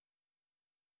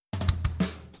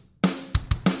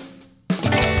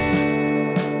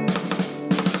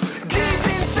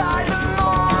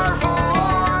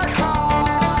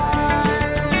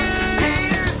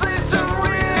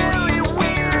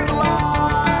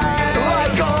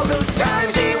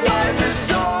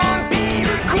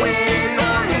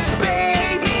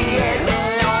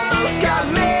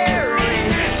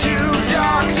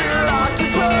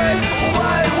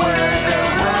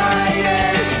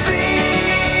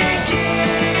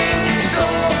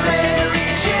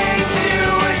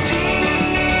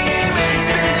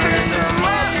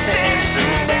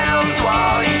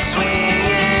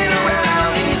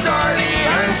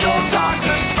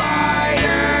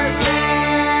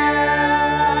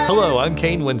Hello, I'm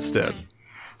Kane Winstead.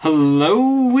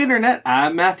 Hello, Internet.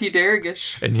 I'm Matthew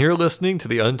Dargish. And you're listening to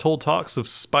the Untold Talks of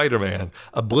Spider-Man,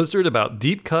 a blizzard about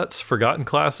deep cuts, forgotten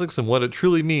classics, and what it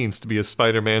truly means to be a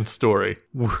Spider-Man story.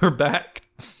 We're back.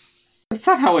 That's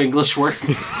not how English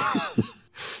works.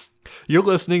 You're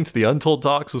listening to the Untold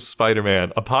Talks of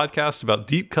Spider-Man, a podcast about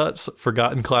deep cuts,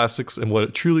 forgotten classics, and what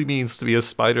it truly means to be a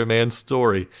Spider-Man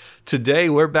story. Today,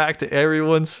 we're back to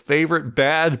everyone's favorite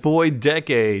bad boy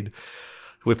decade,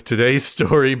 with today's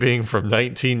story being from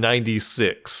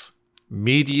 1996,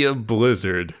 Media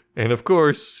Blizzard. And of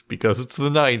course, because it's the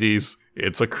 90s,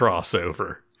 it's a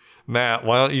crossover. Matt,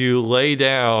 why don't you lay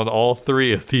down all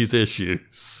three of these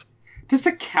issues? Does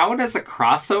it count as a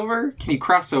crossover? Can you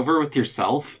cross over with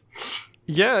yourself?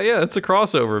 Yeah, it's a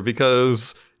crossover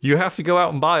because you have to go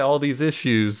out and buy all these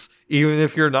issues, even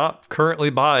if you're not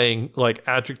currently buying, like,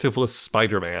 adjectiveless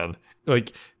Spider-Man.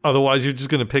 Like, otherwise you're just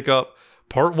going to pick up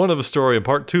part one of a story and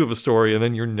part two of a story, and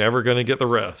then you're never going to get the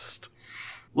rest.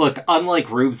 Look, unlike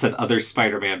Rubes and other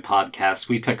Spider-Man podcasts,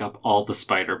 we pick up all the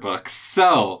Spider books.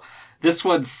 So, this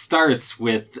one starts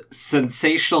with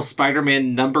Sensational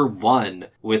Spider-Man #1,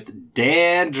 with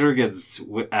Dan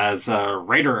Jurgens as a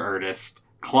writer-artist,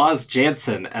 Klaus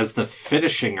Janson as the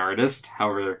finishing artist,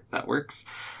 however that works,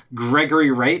 Gregory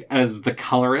Wright as the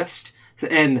colorist,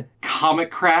 and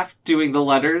Comic Craft doing the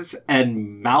letters,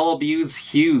 and Malibu's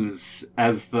Hughes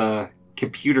as the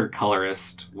computer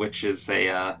colorist, which is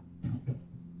a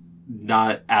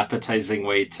not appetizing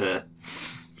way to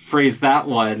phrase that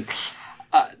one.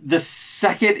 The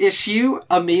second issue,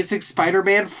 Amazing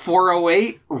Spider-Man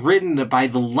 408, written by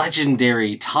the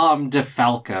legendary Tom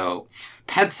DeFalco,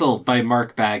 penciled by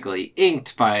Mark Bagley,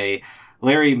 inked by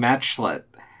Larry Matchlet,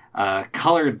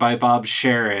 colored by Bob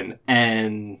Sharon,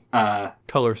 and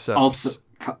Color sets. Also,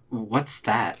 what's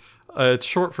that? It's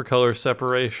short for color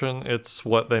separation. It's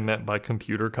what they meant by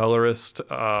computer colorist.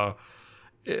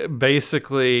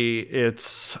 Basically,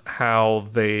 it's how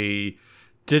they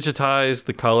digitize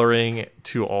the coloring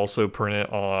to also print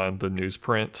it on the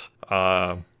newsprint.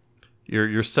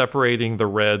 You're separating the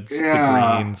reds, the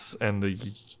greens, and the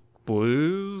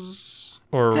blues,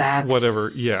 or That's whatever.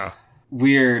 Yeah.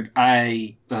 Weird.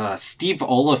 Steve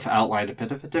Olaf outlined a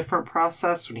bit of a different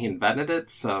process when he invented it,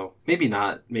 so maybe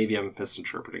not. Maybe I'm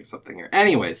misinterpreting something here.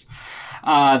 Anyways,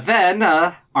 then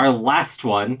our last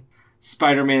one,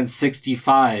 Spider-Man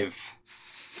 65.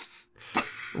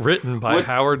 Written by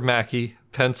Howard Mackie,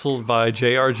 penciled by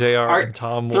J.R. and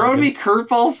Tom Morgan. Throwing me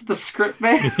curveballs at the script,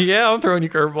 man? Yeah, I'm throwing you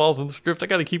curveballs in the script. I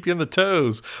got to keep you on the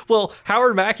toes. Well,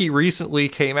 Howard Mackie recently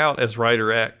came out as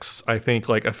Writer X, I think,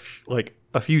 like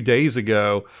a few days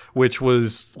ago, which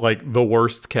was like the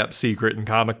worst kept secret in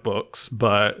comic books,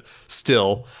 but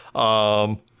still.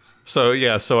 So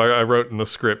I wrote in the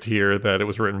script here that it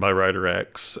was written by Writer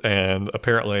X, and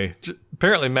apparently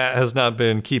Matt has not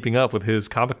been keeping up with his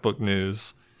comic book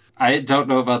news. I don't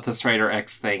know about this Writer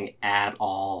X thing at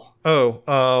all.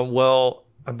 Oh, well,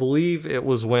 I believe it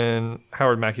was when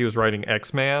Howard Mackie was writing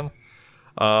X-Man.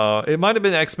 It might have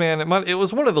been X-Man. It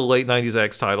was one of the late 90s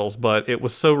X titles, but it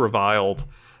was so reviled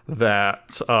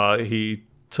that he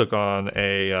took on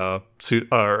a suit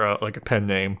or like a pen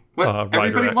name.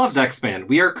 Everybody X. loved X-Man.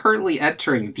 We are currently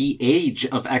entering the age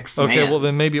of X-Man. Okay, well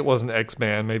then maybe it wasn't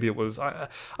X-Man. Maybe it was. I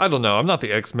don't know. I'm not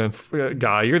the X-Men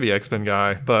guy. You're the X-Men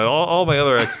guy. But all my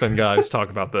other X-Men guys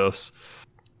talk about this.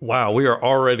 Wow, we are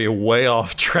already way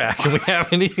off track, and we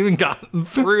haven't even gotten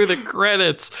through the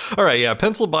credits. All right, yeah,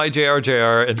 penciled by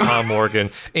J.R. and Tom Morgan,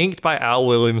 inked by Al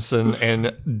Williamson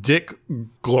and Dick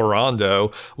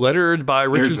Glorando, lettered by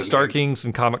Richard Starkings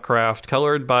and Comic Craft,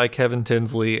 colored by Kevin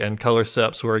Tinsley, and color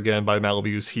seps were again by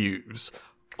Malibu's Hughes.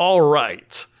 All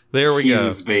right, there we go.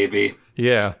 Hughes, baby.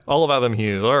 Yeah, all about them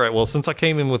Hughes. All right, well, since I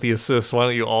came in with the assist, why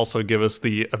don't you also give us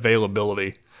the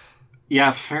availability?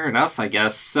 Yeah, fair enough, I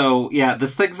guess. So, yeah,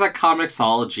 this thing's a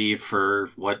Comixology for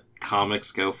what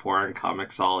comics go for in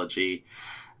Comixology,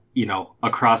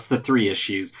 across the 3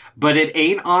 issues. But it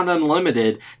ain't on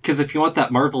Unlimited, because if you want that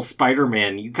Marvel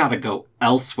Spider-Man, you gotta go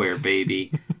elsewhere,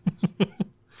 baby.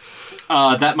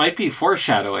 That might be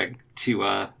foreshadowing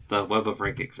to the Web of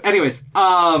Rankings. Anyways,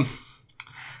 and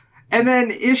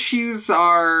then issues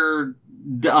are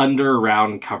under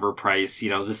around cover price.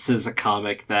 This is a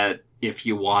comic that if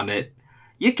you want it,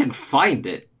 you can find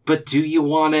it, but do you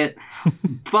want it?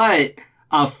 But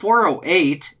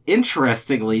 408,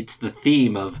 interestingly to the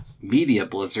theme of Media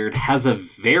Blizzard, has a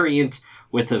variant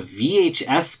with a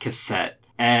VHS cassette.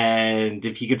 And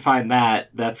if you could find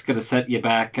that, that's going to set you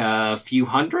back a few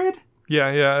hundred?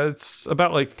 Yeah, it's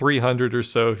about like 300 or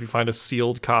so if you find a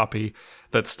sealed copy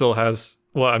that still has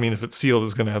Well, I mean, if it's sealed,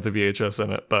 it's going to have the VHS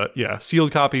in it. But yeah,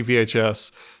 sealed copy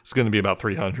VHS is going to be about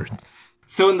 $300.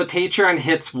 So when the Patreon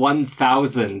hits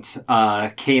 1,000,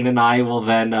 Kane and I will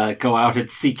then go out and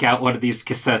seek out one of these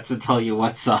cassettes and tell you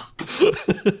what's up.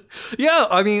 Yeah,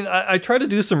 I mean, I tried to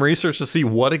do some research to see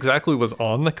what exactly was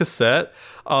on the cassette.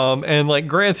 And like,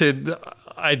 granted,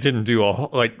 I didn't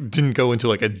didn't go into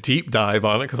like a deep dive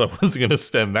on it because I wasn't going to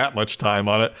spend that much time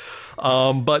on it.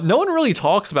 But no one really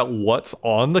talks about what's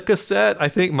on the cassette. I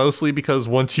think mostly because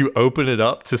once you open it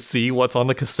up to see what's on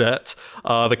the cassette,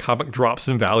 the comic drops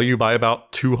in value by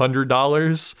about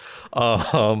 $200.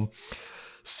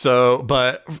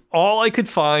 But all I could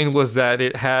find was that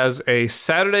it has a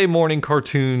Saturday morning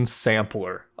cartoon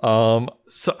sampler.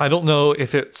 So I don't know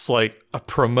if it's like a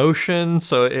promotion.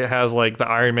 So it has like the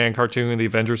Iron Man cartoon, the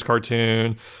Avengers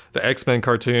cartoon, the X-Men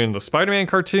cartoon, the Spider-Man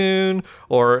cartoon,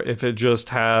 or if it just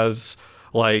has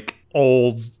like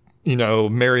old,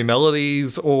 Merry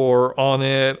Melodies or on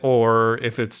it, or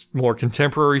if it's more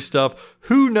contemporary stuff,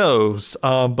 who knows?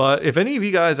 But if any of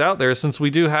you guys out there, since we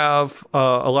do have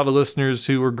a lot of listeners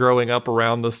who were growing up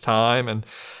around this time and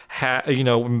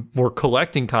were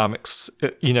collecting comics,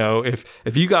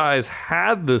 if you guys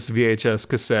had this VHS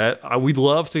cassette, we'd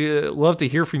love to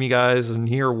hear from you guys and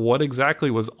hear what exactly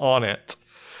was on it.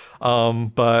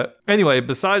 But anyway,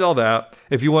 beside all that,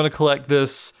 if you want to collect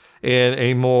this in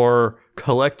a more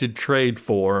collected trade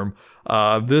form,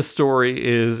 this story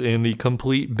is in the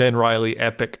complete Ben Reilly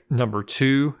Epic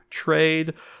 #2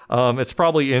 trade. It's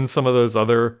probably in some of those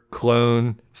other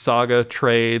Clone Saga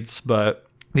trades, but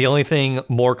the only thing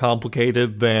more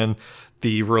complicated than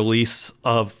the release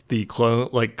of the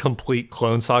complete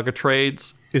Clone Saga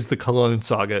trades is the Cologne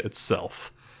Saga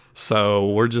itself. So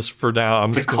we're just, for now,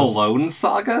 The Cologne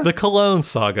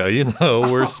Saga,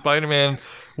 where Spider-Man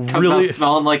comes out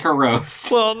smelling like a rose.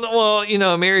 Well,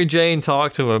 Mary Jane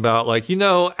talked to him about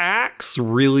Axe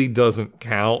really doesn't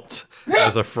count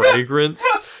as a fragrance.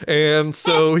 And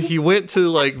so he went to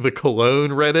the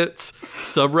Cologne Reddit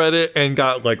subreddit and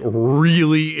got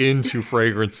really into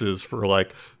fragrances for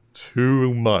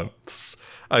 2 months.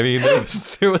 I mean,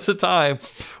 there was a time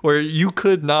where you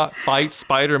could not fight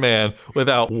Spider-Man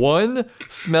without, one,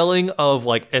 smelling of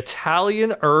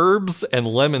Italian herbs and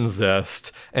lemon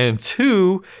zest, and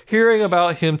two, hearing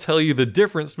about him tell you the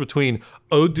difference between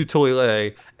eau de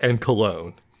toilette and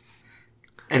cologne.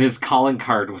 And his calling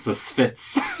card was a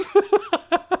Spitz.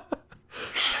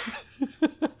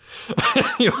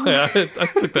 Anyway, I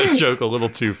took that joke a little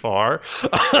too far.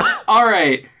 All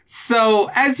right. So,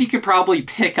 as you could probably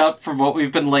pick up from what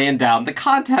we've been laying down, the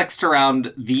context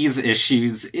around these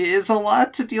issues is a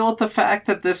lot to deal with the fact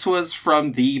that this was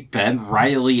from the Ben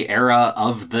Reilly era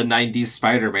of the 90s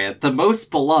Spider-Man, the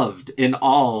most beloved in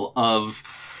all of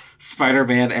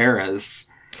Spider-Man eras.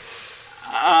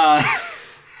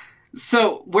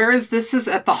 So, whereas this is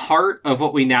at the heart of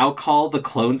what we now call the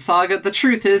Clone Saga, the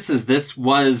truth is this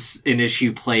was an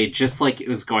issue played just like it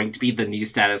was going to be the new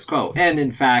status quo. And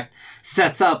in fact,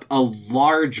 sets up a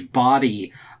large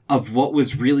body of what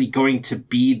was really going to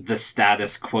be the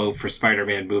status quo for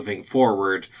Spider-Man moving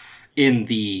forward in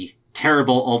the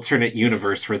terrible alternate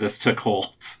universe where this took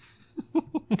hold.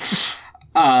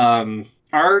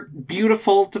 Are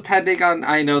beautiful, depending on,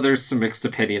 I know there's some mixed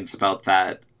opinions about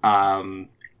that.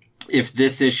 If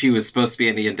this issue is supposed to be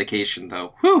any indication,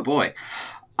 though, whoo boy.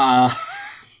 Yeah,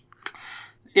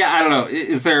 I don't know.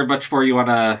 Is there much more you want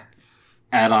to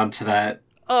add on to that?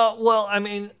 Well, I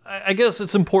mean, I guess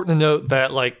it's important to note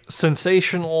that,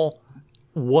 Sensational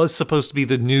was supposed to be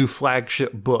the new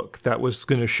flagship book that was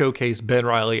going to showcase Ben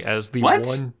Reilly as the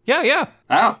one. Yeah.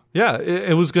 Oh. Yeah,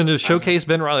 it was going to showcase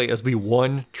Ben Reilly as the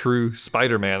one true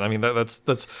Spider-Man. I mean,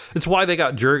 it's why they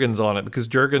got Jurgens on it, because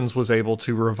Jurgens was able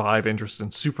to revive interest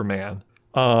in Superman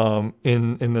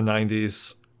in the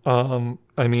 90s.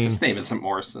 I mean, his name isn't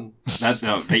Morrison.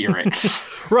 No, but you're right.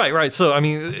 Right. So, I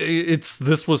mean,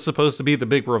 this was supposed to be the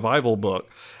big revival book.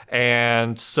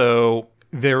 And so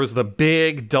there was the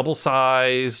big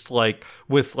double-sized,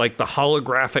 with the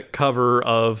holographic cover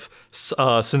of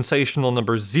Sensational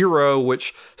 #0,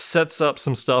 which sets up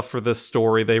some stuff for this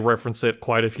story. They reference it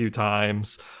quite a few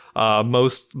times. But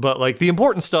the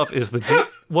important stuff is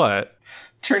what?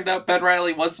 Turned out Ben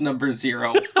Reilly was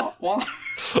 #0.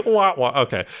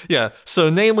 Okay. Yeah. So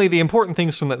namely, the important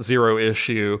things from that 0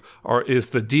 issue is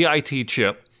the DIT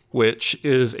chip, which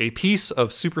is a piece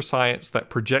of super science that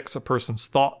projects a person's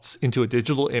thoughts into a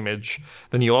digital image.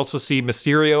 Then you also see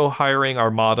Mysterio hiring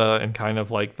Armada and kind of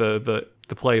the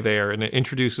play there. And it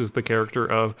introduces the character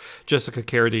of Jessica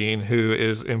Carradine, who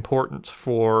is important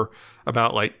for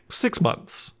about 6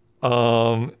 months.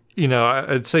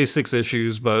 I'd say 6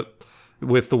 issues, but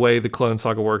with the way the Clone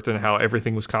Saga worked and how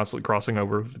everything was constantly crossing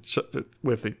over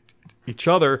with each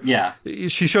other. Yeah.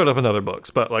 She showed up in other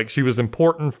books, but like she was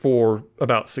important for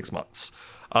about 6 months.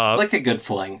 Like a good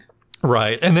fling.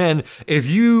 Right. And then if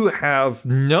you have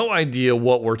no idea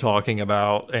what we're talking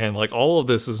about and like all of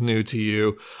this is new to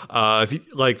you, if you,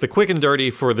 like the quick and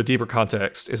dirty for the deeper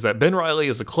context is that Ben Reilly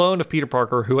is a clone of Peter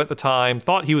Parker who at the time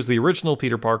thought he was the original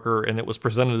Peter Parker and it was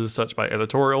presented as such by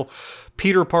editorial.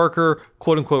 Peter Parker,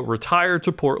 quote unquote, retired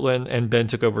to Portland and Ben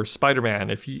took over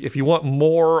Spider-Man. If you want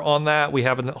more on that, we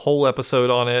have a whole episode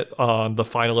on it on The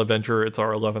Final Adventure. It's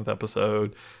our 11th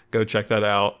episode. Go check that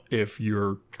out if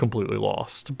you're completely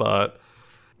lost. But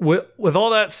with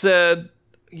all that said,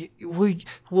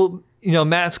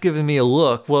 Matt's giving me a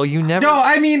look. Well, you never... No,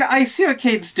 I mean, I see what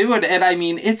Kate's doing, and I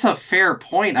mean, it's a fair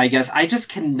point, I guess. I just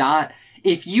cannot...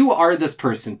 If you are this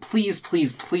person, please,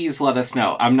 please, please let us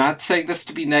know. I'm not saying this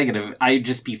to be negative. I'd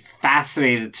just be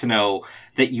fascinated to know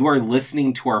that you are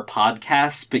listening to our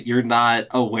podcast, but you're not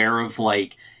aware of,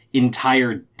 like,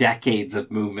 entire decades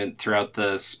of movement throughout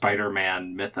the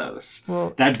Spider-Man mythos.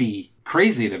 Well, that'd be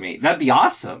crazy to me. That'd be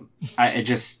awesome. Every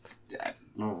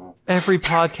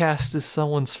podcast is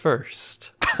someone's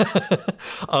first.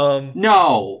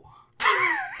 No.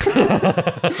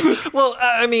 Well,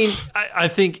 I mean, I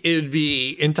think it'd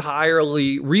be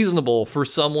entirely reasonable for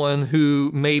someone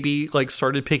who maybe like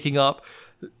started picking up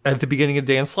at the beginning of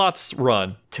Dan Slott's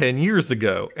run 10 years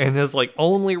ago and has like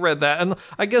only read that. And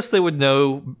I guess they would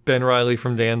know Ben Reilly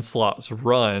from Dan Slott's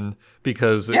run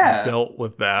because it dealt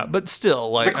with that. But still,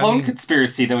 like the clone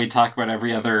conspiracy that we talk about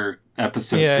every other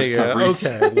episode for some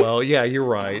reason. Okay, well, yeah, you're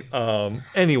right.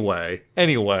 Anyway.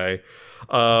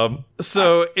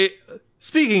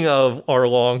 Speaking of our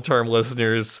long-term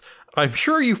listeners, I'm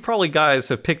sure you've probably guys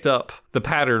have picked up the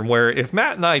pattern where if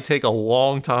Matt and I take a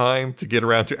long time to get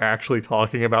around to actually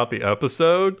talking about the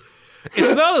episode,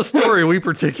 it's not a story we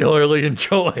particularly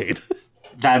enjoyed.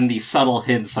 Than the subtle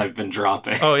hints I've been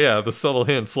dropping. Oh yeah, the subtle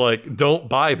hints like don't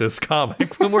buy this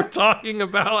comic when we're talking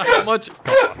about how much it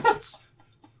costs.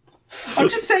 I'm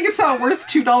just saying it's not worth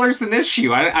 $2 an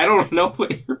issue. I don't know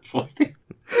what you're pointing.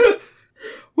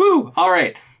 Woo! All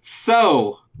right.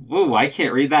 So, I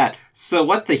can't read that. So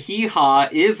what the hee-haw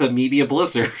is a media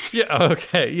blizzard. Yeah,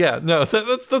 okay, yeah, no,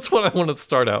 that's what I want to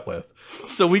start out with.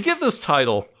 So we get this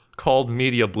title called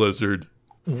Media Blizzard.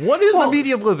 What is a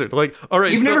media blizzard? Like, all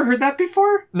right, you've never heard that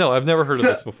before? No, I've never heard of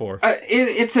this before.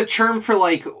 It's a term for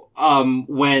like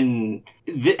when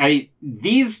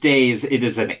these days it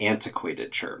is an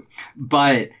antiquated term,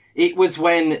 but it was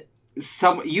when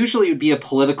usually it would be a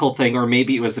political thing, or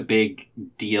maybe it was a big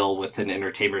deal with an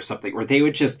entertainer or something, where they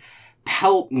would just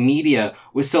pelt media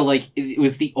with, so like it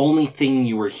was the only thing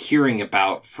you were hearing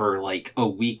about for like a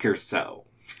week or so.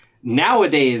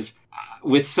 Nowadays,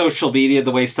 with social media,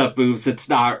 the way stuff moves, it's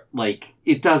not like,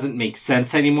 it doesn't make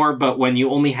sense anymore. But when you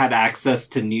only had access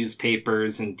to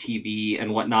newspapers and TV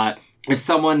and whatnot, if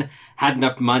someone had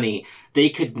enough money, they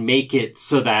could make it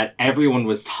so that everyone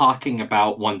was talking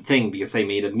about one thing because they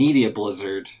made a media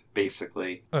blizzard,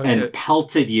 basically, and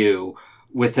pelted you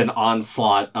with an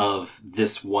onslaught of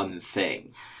this one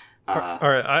thing. All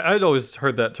right, I'd always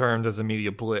heard that termed as a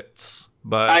media blitz,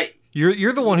 but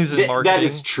you're the one who's in marketing. That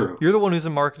is true. You're the one who's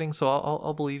in marketing, so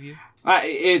I'll believe you.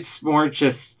 It's more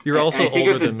just... You're also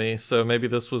older than me, so maybe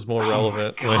this was more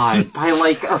relevant. God, by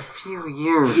like a few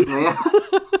years, man.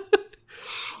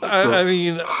 I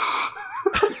mean,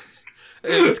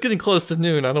 it's getting close to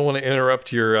noon. I don't want to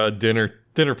interrupt your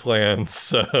dinner plans,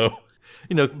 so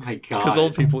because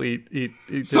old people eat.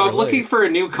 So I'm looking for a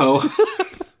new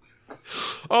co-host.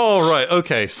 Oh, right.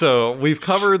 Okay, so we've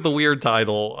covered the weird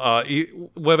title.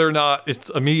 Whether or not it's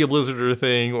a media blizzard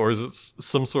thing or is it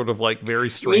some sort of like very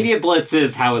strange... Media blitz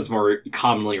is how it's more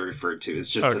commonly referred to. It's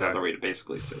just another way to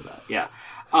basically say that. Yeah.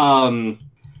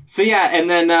 So yeah, and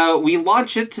then we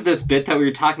launch into this bit that we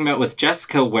were talking about with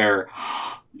Jessica where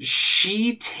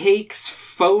she takes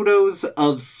photos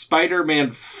of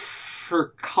Spider-Man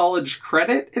for college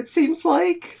credit, it seems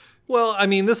like. Well, I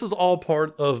mean, this is all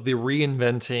part of the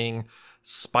reinventing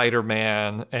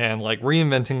Spider-Man and like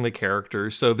reinventing the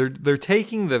characters. So they're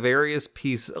taking the various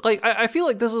pieces. Like I feel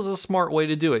like this is a smart way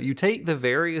to do it. You take the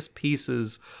various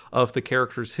pieces of the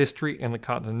character's history and the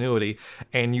continuity,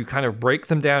 and you kind of break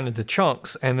them down into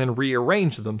chunks and then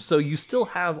rearrange them. So you still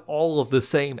have all of the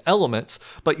same elements,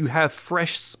 but you have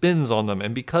fresh spins on them.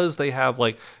 And because they have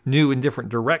like new and different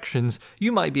directions,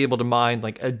 you might be able to mine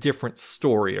like a different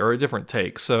story or a different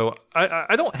take. So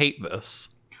I don't hate this.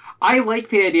 I like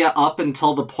the idea up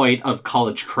until the point of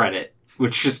college credit,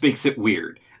 which just makes it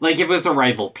weird. Like if it was a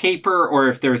rival paper or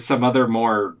if there's some other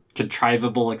more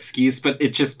contrivable excuse, but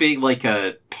it just being like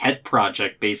a pet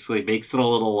project basically makes it a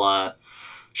little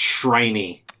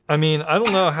shriny. I mean, I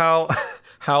don't know how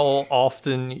how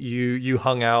often you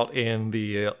hung out in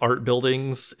the art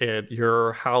buildings at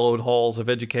your hallowed halls of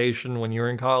education when you were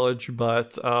in college,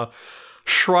 but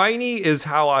shriny is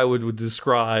how I would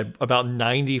describe about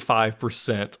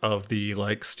 95% of the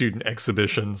like student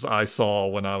exhibitions I saw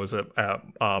when I was at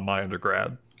my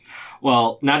undergrad.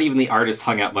 Well, not even the artists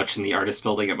hung out much in the artist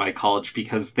building at my college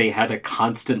because they had a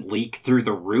constant leak through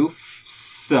the roof.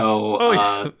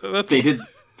 So they did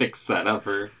fix that up.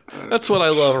 That's what I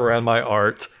love around my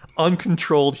art.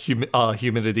 Uncontrolled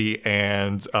humidity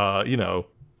and,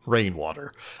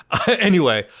 rainwater.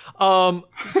 Anyway,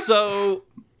 so...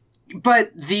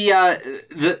 But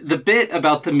the bit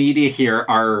about the media here,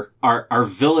 our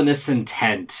villainous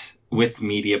intent with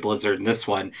Media Blizzard in this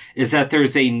one, is that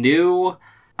there's a new...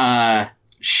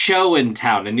 show in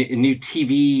town, a new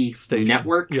TV station.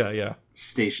 Network. Yeah.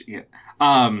 Station.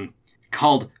 Yeah.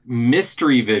 Called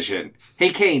Mystery Vision.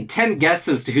 Hey, Kane, 10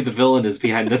 guesses to who the villain is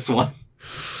behind this one.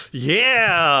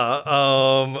 Yeah.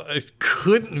 It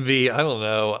couldn't be, I don't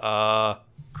know,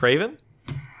 Craven?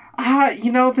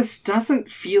 This doesn't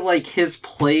feel like his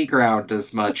playground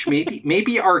as much.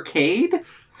 Maybe Arcade?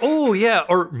 Oh, yeah,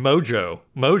 or Mojo.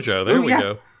 There we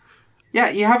go. Yeah,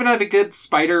 you haven't had a good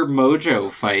Spider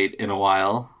Mojo fight in a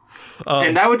while.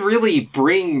 And that would really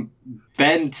bring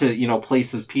Ben to,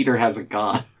 places Peter hasn't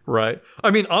gone. Right.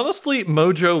 I mean, honestly,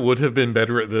 Mojo would have been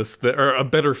better at this, or a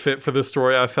better fit for this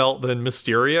story, I felt, than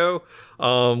Mysterio.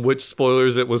 Which,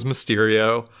 spoilers, it was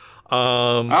Mysterio.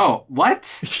 Oh,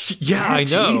 what? Yeah, I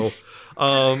know.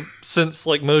 Since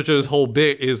like Mojo's whole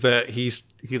bit is that he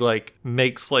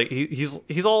makes like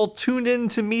he's all tuned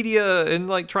into media and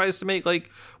like tries to make like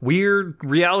weird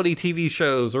reality TV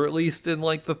shows, or at least in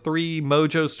like the 3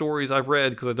 Mojo stories I've read,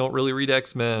 because I don't really read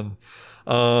X-Men.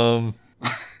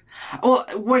 Well,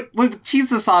 what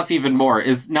tease this off even more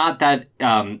is not that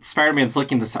Spider-Man's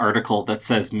looking at this article that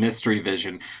says Mystery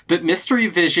Vision, but Mystery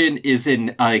Vision is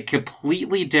in a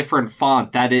completely different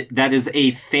font. That is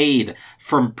a fade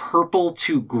from purple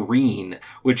to green,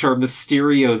 which are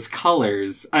Mysterio's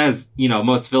colors, as,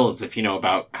 most villains, if you know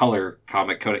about color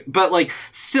comic coding. But, like,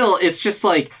 still, it's just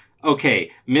like,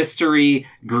 okay, mystery,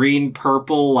 green,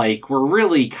 purple, like, we're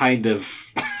really kind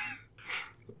of...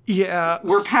 Yeah.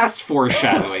 We're past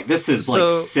foreshadowing. This is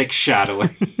like sick shadowing.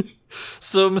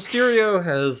 So Mysterio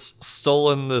has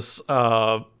stolen this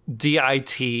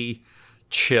DIT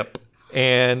chip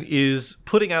and is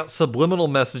putting out subliminal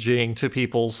messaging to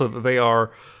people so that they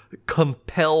are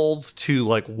compelled to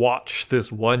like watch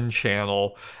this one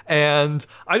channel. And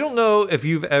I don't know if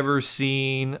you've ever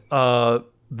seen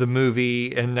the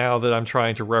movie, and now that I'm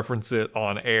trying to reference it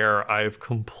on air, I've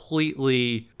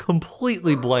completely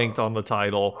blanked on the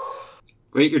title.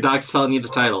 Wait, your dog's telling you the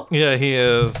title. Yeah, he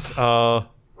is.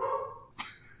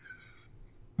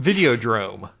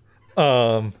 Videodrome.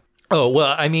 Well,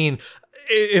 I mean,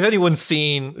 if anyone's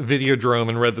seen Videodrome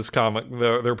and read this comic,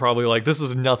 they're probably like, this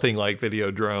is nothing like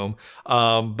Videodrome.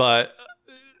 But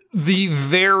the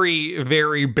very,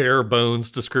 very bare bones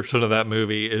description of that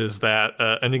movie is that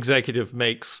an executive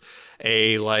makes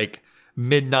a like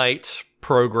midnight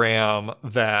program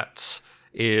that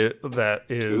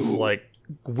is like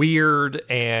weird,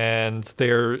 and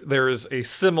there's a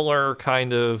similar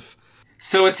kind of...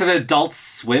 So it's an Adult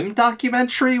Swim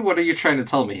documentary? What are you trying to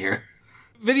tell me here?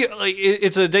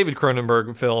 It's a David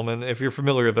Cronenberg film, and if you're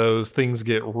familiar with those, things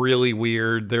get really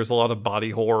weird. There's a lot of body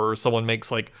horror. Someone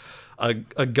makes like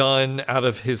a gun out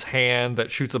of his hand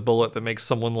that shoots a bullet that makes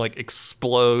someone like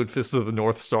explode, Fist of the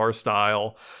North Star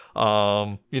style.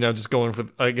 Just going for,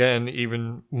 again,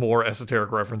 even more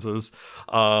esoteric references.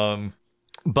 But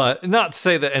not to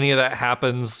say that any of that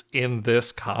happens in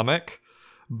this comic,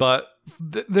 but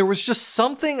there was just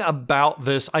something about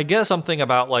this, I guess something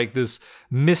about like this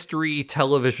mystery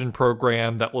television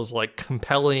program that was like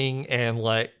compelling and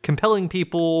like compelling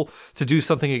people to do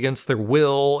something against their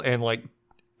will and like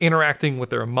interacting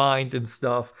with their mind and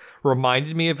stuff,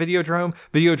 reminded me of Videodrome.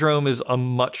 Videodrome is a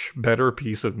much better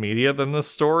piece of media than this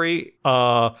story.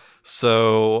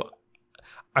 So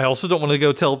I also don't want to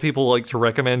go tell people like to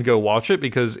recommend go watch it,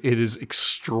 because it is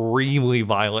extremely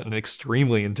violent and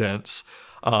extremely intense.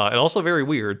 And also very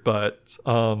weird, but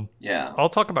yeah, I'll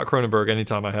talk about Cronenberg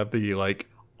anytime I have the like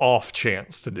off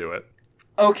chance to do it.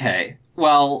 Okay,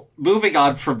 well, moving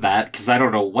on from that, because I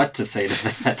don't know what to say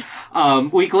to that,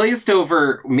 we glazed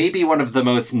over maybe one of the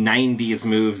most 90s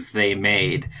moves they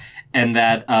made, and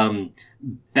that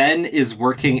Ben is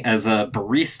working as a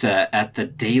barista at the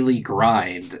Daily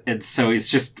Grind, and so he's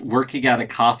just working at a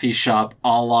coffee shop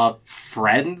a la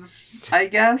Friends, I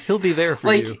guess. He'll be there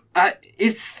for you.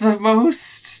 It's the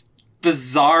most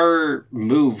bizarre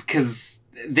move, because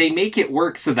they make it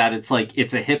work so that it's like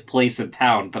it's a hip place in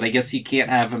town, but I guess you can't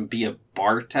have him be a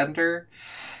bartender.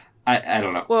 I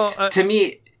don't know. Well, to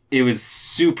me, it was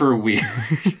super weird.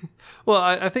 Well,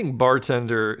 I think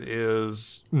bartender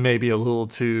is maybe a little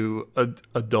too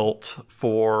adult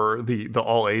for the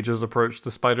all ages approach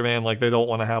to Spider-Man. Like, they don't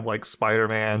want to have like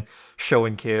Spider-Man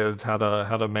showing kids how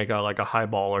to make a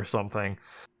highball or something.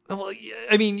 Well,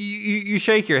 I mean, you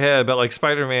shake your head, but like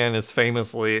Spider-Man is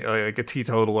famously like a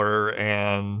teetotaler,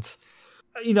 and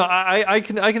you know, I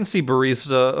can see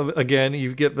barista again.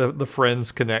 You get the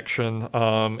Friends connection,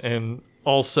 and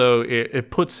also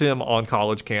it puts him on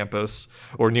college campus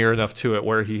or near enough to it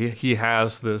where he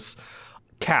has this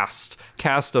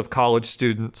cast of college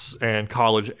students and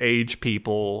college age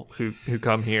people who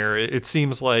come here. It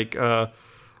seems like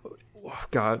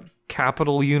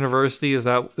Capital University, is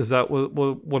that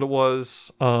what it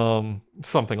was?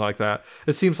 Something like that.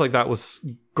 It seems like that was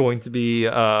going to be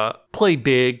play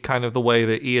big, kind of the way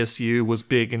that ESU was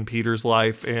big in Peter's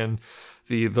life in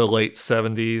the late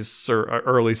 70s or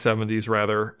early 70s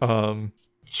rather.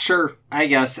 Sure, I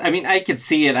guess. I mean, I could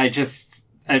see it.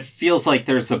 It feels like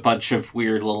there's a bunch of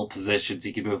weird little positions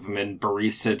you could move him in.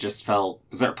 Barista just felt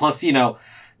bizarre. Plus, you know,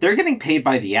 they're getting paid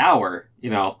by the hour.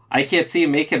 You know, I can't see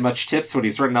him making much tips when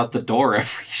he's running out the door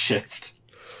every shift.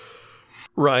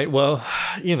 Right. Well,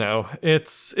 you know, it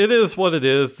is what it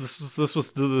is. This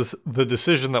was the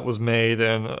decision that was made,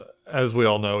 and as we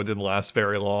all know, it didn't last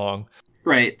very long.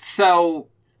 Right. So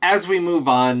as we move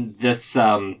on, this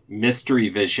mystery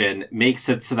vision makes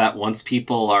it so that once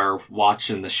people are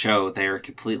watching the show, they are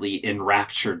completely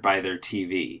enraptured by their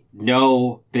TV.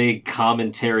 No big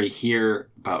commentary here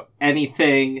about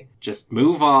anything. Just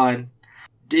move on.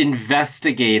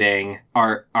 Investigating,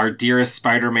 our dearest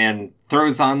Spider-Man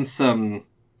throws on some,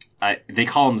 they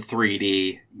call them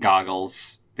 3D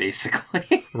goggles,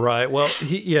 basically. Right. Well,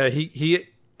 he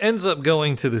ends up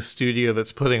going to the studio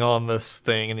that's putting on this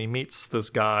thing, and he meets this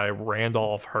guy,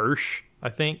 Randolph Hirsch, I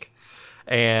think.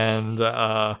 And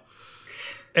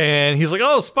he's like,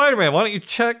 "Oh, Spider-Man, why don't you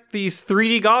check these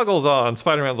 3D goggles on?"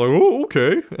 Spider-Man's like, "Oh,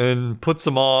 okay." And puts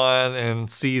them on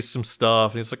and sees some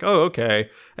stuff. And he's like, "Oh, okay."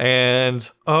 And,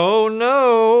 oh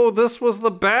no, this was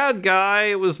the bad guy.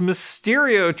 It was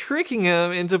Mysterio tricking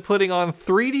him into putting on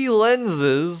 3D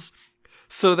lenses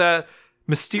so that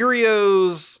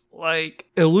Mysterio's, like,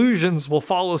 illusions will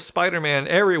follow Spider-Man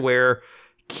everywhere.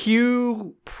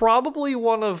 Cue probably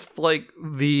one of, like,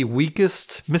 the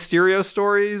weakest Mysterio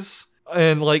stories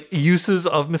and like uses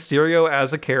of Mysterio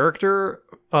as a character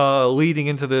leading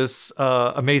into this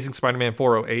Amazing Spider-Man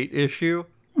 408 issue.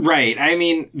 Right. I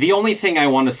mean, the only thing I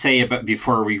want to say about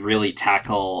before we really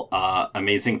tackle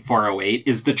Amazing 408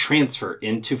 is the transfer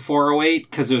into 408,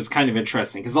 because it was kind of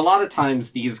interesting. Because a lot of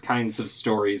times these kinds of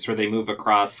stories where they move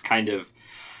across kind of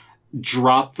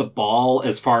drop the ball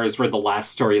as far as where the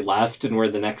last story left and where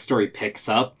the next story picks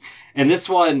up. And this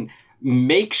one,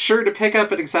 make sure to pick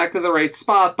up at exactly the right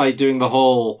spot by doing the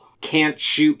whole can't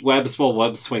shoot webs while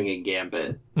web swinging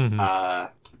gambit. Mm-hmm.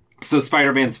 So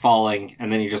Spider-Man's falling,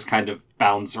 and then he just kind of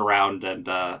bounds around and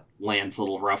lands a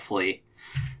little roughly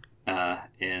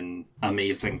in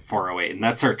Amazing 408. And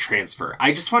that's our transfer.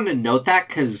 I just wanted to note that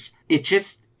because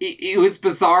it was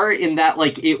bizarre in that,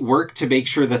 like, it worked to make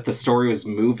sure that the story was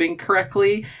moving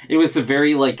correctly. It was a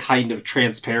very, like, kind of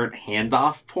transparent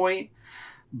handoff point.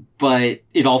 But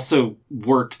it also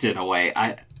worked in a way.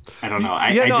 I don't know.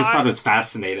 I thought it was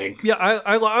fascinating. Yeah,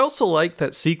 I also like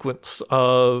that sequence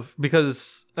of,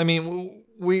 because, I mean,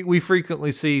 we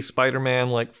frequently see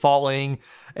Spider-Man, like, falling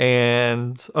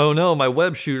and, oh no, my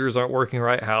web shooters aren't working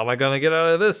right. How am I going to get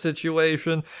out of this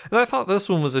situation? And I thought this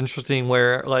one was interesting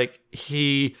where, like,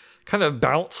 he kind of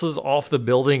bounces off the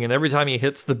building, and every time he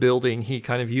hits the building, he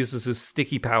kind of uses his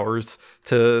sticky powers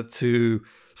to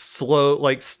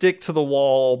stick to the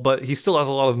wall, but he still has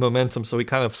a lot of momentum, so he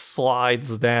kind of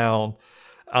slides down.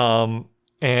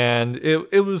 And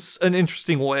it was an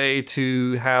interesting way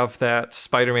to have that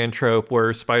Spider-Man trope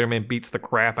where Spider-Man beats the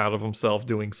crap out of himself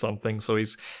doing something, so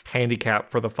he's handicapped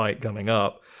for the fight coming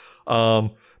up.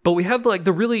 But we had like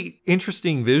the really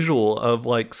interesting visual of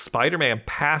like Spider-Man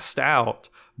passed out,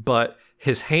 but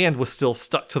his hand was still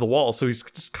stuck to the wall, so he's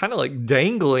just kind of like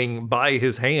dangling by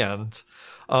his hand.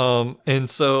 And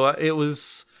so it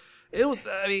was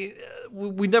I mean,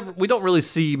 we don't really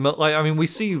see like, I mean, we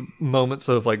see moments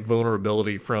of like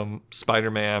vulnerability from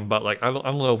Spider-Man, but like I don't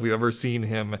know if we've ever seen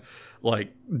him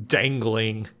like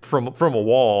dangling from a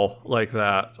wall like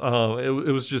that.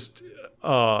 It was just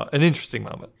an interesting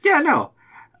moment. Yeah, no,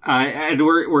 and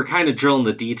we're kind of drilling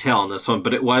the detail on this one,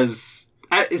 but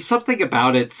it's something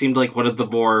about it seemed like one of the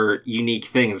more unique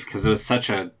things because it was such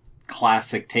a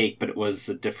classic take, but it was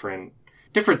a different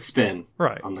spin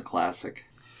on the classic.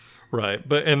 Right.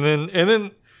 But and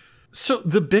then so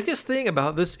the biggest thing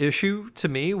about this issue to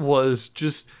me was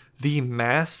just the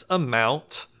mass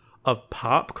amount of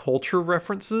pop culture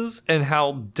references and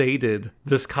how dated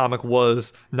this comic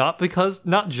was, not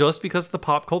just because of the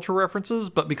pop culture references,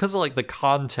 but because of like the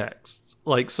context.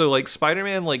 Like, so like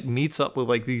Spider-Man like meets up with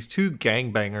like these two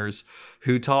gangbangers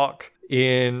who talk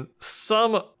in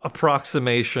some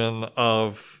approximation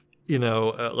of,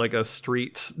 like a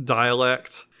street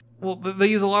dialect. Well, they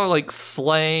use a lot of like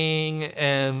slang,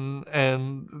 and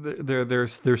their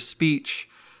speech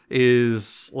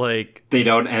is like, they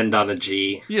don't end on a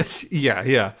G. Yes,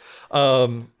 yeah.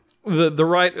 The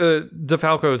right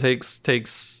DeFalco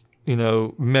takes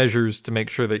measures to make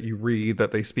sure that you read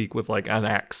that they speak with like an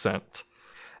accent.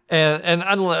 And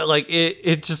I don't know, like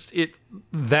it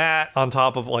that on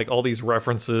top of like all these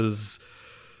references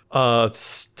to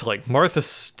like Martha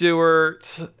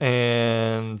Stewart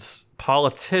and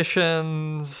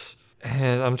politicians,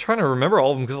 and I'm trying to remember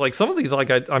all of them because like some of these,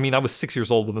 like I mean I was 6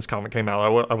 years old when this comic came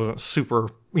out. I wasn't super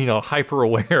hyper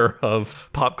aware of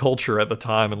pop culture at the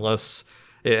time unless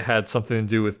it had something to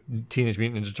do with Teenage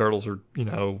Mutant Ninja Turtles or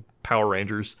Power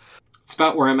Rangers. It's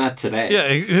about where I'm at today. Yeah,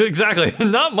 exactly.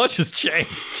 Not much has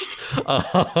changed.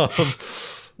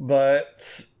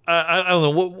 But I don't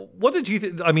know. What did you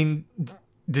think? I mean,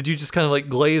 did you just kind of like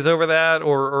glaze over that,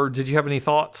 or did you have any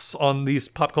thoughts on these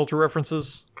pop culture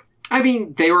references? I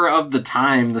mean, they were of the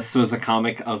time. This was a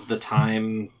comic of the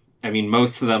time. I mean,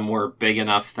 most of them were big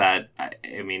enough that,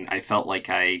 I felt like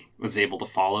I was able to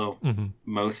follow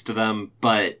most of them.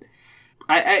 But,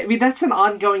 I mean, that's an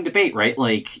ongoing debate, right?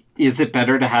 Like, is it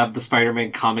better to have the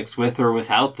Spider-Man comics with or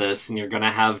without this? And you're going to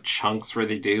have chunks where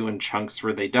they do and chunks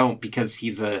where they don't, because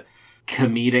he's a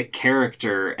comedic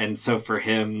character. And so for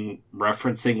him,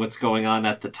 referencing what's going on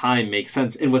at the time makes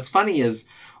sense. And what's funny is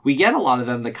we get a lot of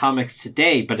them in the comics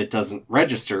today, but it doesn't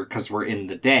register because we're in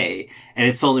the day. And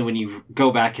it's only when you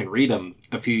go back and read them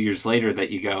a few years later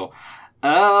that you go,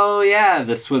 oh yeah,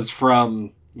 this was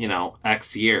from,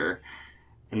 X year.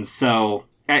 And so,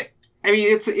 I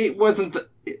mean, it wasn't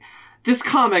this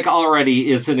comic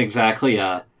already isn't exactly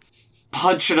a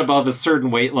punch it above a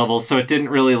certain weight level. So it didn't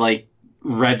really like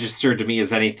register to me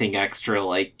as anything extra.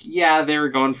 Like, yeah, they were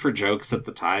going for jokes at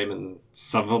the time, and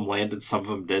some of them landed, some of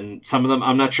them didn't. Some of them,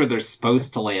 I'm not sure they're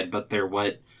supposed to land, but they're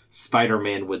what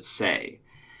Spider-Man would say.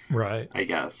 Right. I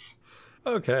guess.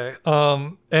 Okay.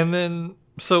 And then,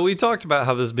 so we talked about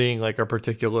how this being like a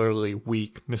particularly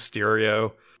weak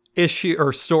Mysterio issue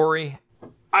or story.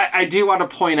 I do want to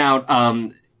point out,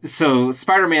 so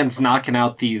Spider-Man's knocking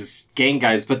out these gang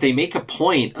guys, but they make a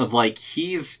point of like,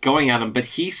 he's going at them, but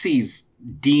he sees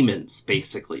demons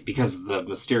basically because of the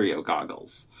Mysterio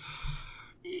goggles.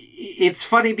 It's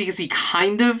funny because he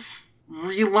kind of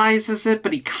realizes it,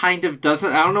 but he kind of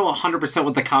doesn't. I don't know 100%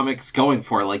 what the comic's going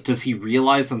for. Like, does he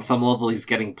realize on some level he's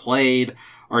getting played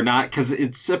or not? Because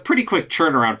it's a pretty quick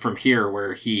turnaround from here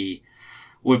where he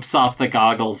whips off the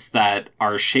goggles that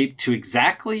are shaped to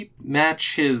exactly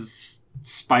match his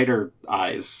spider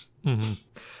eyes. Mm-hmm.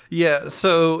 Yeah,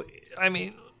 so, I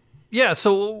mean, yeah,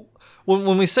 so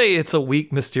when we say it's a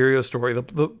weak Mysterio story,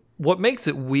 what makes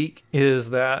it weak is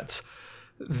that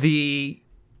the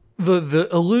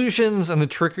illusions and the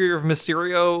trickery of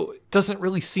Mysterio doesn't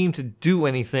really seem to do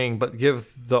anything but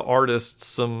give the artist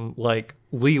some, like,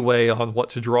 leeway on what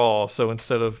to draw. So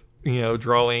instead of,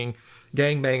 drawing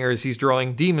gangbangers, he's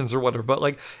drawing demons or whatever. But,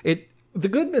 like, the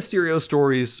good Mysterio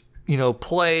stories,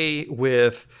 play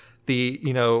with the,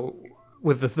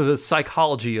 with the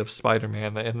psychology of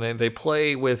Spider-Man, and they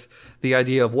play with the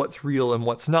idea of what's real and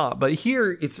what's not. But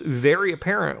here, it's very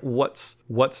apparent what's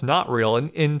not real,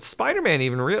 and Spider-Man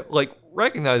even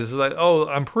recognizes that. Oh,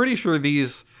 I'm pretty sure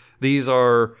these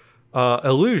are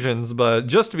illusions, but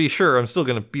just to be sure, I'm still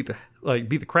going to beat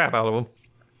the crap out of them.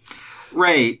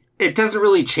 Right. It doesn't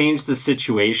really change the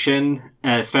situation,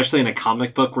 especially in a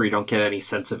comic book where you don't get any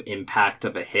sense of impact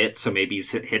of a hit. So maybe he's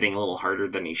hitting a little harder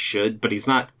than he should, but he's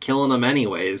not killing them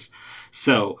anyways.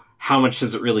 So how much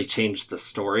does it really change the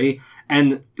story?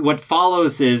 And what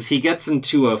follows is he gets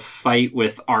into a fight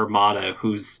with Armada,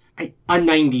 who's a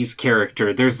 90s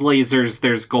character. There's lasers,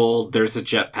 there's gold, there's a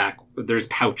jetpack, there's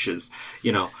pouches,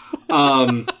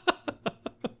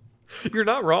 You're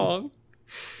not wrong.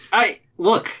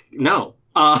 No.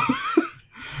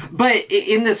 But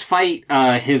in this fight,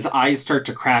 his eyes start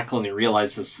to crackle and he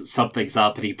realizes something's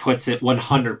up and he puts it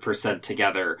 100%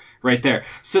 together right there.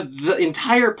 So the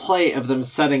entire play of them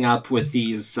setting up with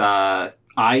these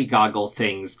eye goggle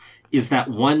things is that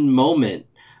one moment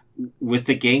with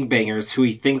the gangbangers who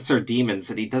he thinks are demons,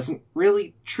 and he doesn't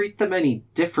really treat them any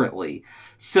differently.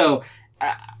 So,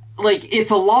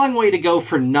 it's a long way to go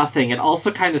for nothing. It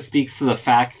also kind of speaks to the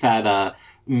fact that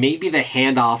maybe the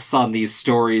handoffs on these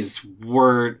stories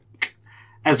weren't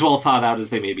as well thought out as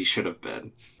they maybe should have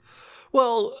been.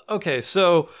 Well, okay,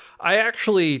 so I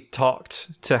actually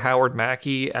talked to Howard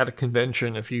Mackey at a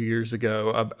convention a few years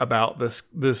ago about this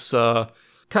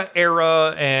kind of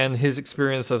era and his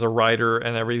experience as a writer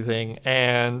and everything.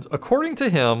 And according to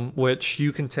him, which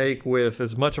you can take with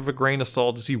as much of a grain of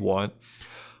salt as you want,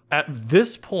 at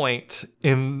this point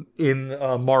in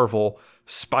Marvel,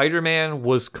 Spider-Man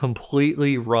was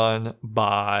completely run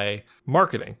by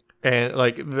marketing. And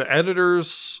the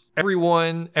editors,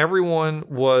 everyone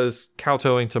was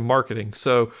kowtowing to marketing.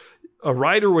 So a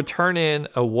writer would turn in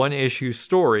a 1-issue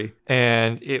story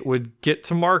and it would get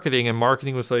to marketing, and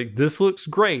marketing was like, this looks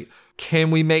great.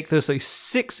 Can we make this a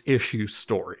 6-issue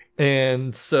story?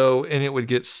 And it would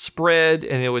get spread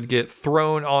and it would get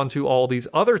thrown onto all these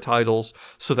other titles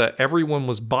so that everyone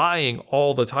was buying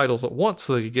all the titles at once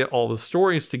so they could get all the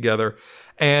stories together.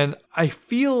 And I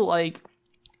feel like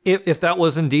if that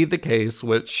was indeed the case,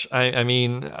 which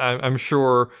I'm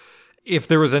sure if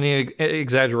there was any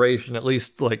exaggeration, at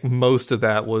least most of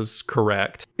that was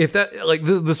correct. If that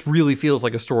this really feels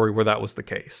like a story where that was the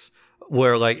case,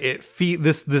 where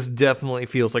this definitely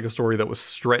feels like a story that was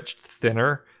stretched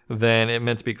thinner than it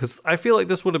meant to be, because I feel like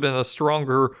this would have been a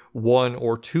stronger 1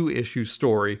 or 2 issue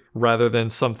story rather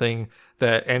than something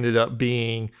that ended up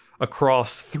being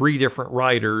across 3 different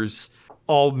writers.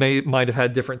 All might have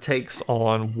had different takes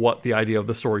on what the idea of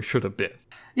the story should have been.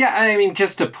 Yeah, I mean,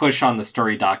 just to push on the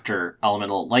story doctor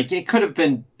elemental, it could have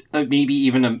been maybe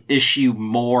even an issue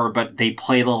more, but they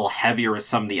played a little heavier with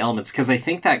some of the elements, because I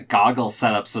think that goggle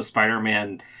setup, so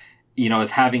Spider-Man,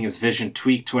 is having his vision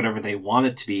tweaked to whatever they want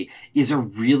it to be, is a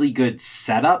really good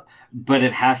setup, but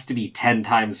it has to be 10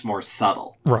 times more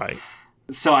subtle. Right.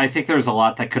 So I think there's a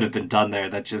lot that could have been done there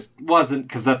that just wasn't,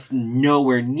 because that's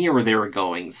nowhere near where they were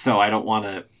going. So I don't want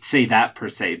to say that per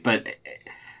se, but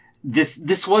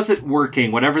this wasn't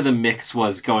working, whatever the mix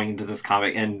was going into this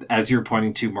comic. And as you're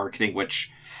pointing to, marketing,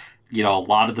 which, a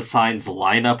lot of the signs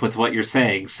line up with what you're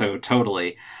saying. So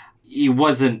totally, he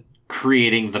wasn't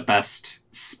creating the best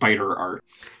spider art.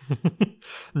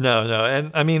 No.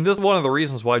 And I mean, this is one of the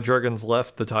reasons why Jurgens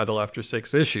left the title after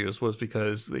 6 issues, was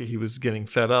because he was getting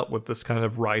fed up with this kind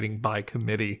of writing by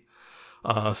committee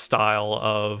style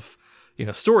of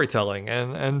storytelling.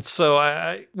 And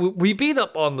so we beat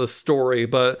up on the story,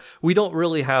 but we don't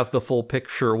really have the full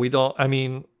picture. We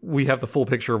have the full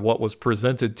picture of what was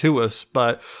presented to us,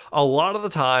 but a lot of the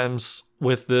times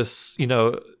with this,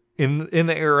 in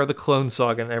the era of the Clone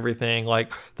Saga and everything,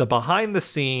 the behind the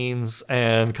scenes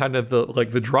and kind of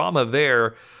the drama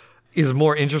there is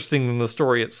more interesting than the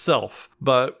story itself.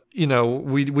 But we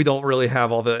don't really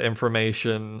have all the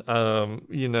information.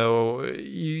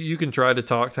 You can try to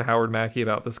talk to Howard Mackey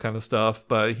about this kind of stuff,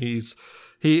 but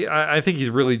I think he's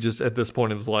really just at this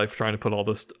point of his life trying to put all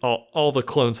the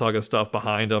Clone Saga stuff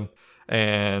behind him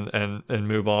and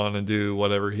move on and do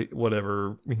whatever he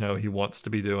wants to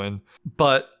be doing.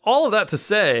 But all of that to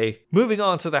say, moving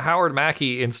on to the Howard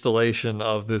Mackey installation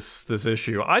of this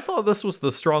issue, I thought this was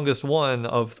the strongest one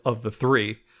of the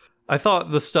 3. I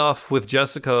thought the stuff with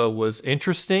Jessica was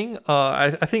interesting.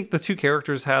 I think the 2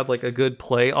 characters had a good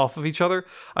play off of each other.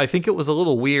 I think it was a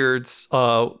little weird.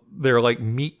 They're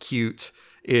meet cute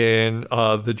in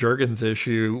the Jurgens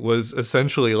issue was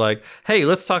essentially hey,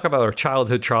 let's talk about our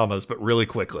childhood traumas, but really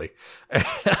quickly.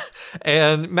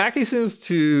 And Mackey seems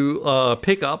to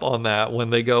pick up on that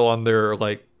when they go on their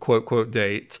quote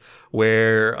date,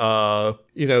 where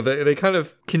they kind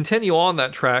of continue on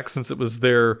that track since it was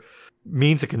their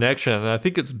means of connection. And I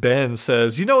think it's Ben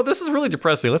says, this is really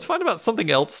depressing. Let's find about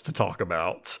something else to talk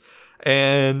about.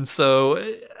 And so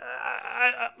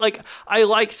I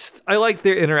liked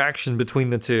their interaction between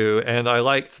the 2, and I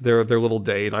liked their little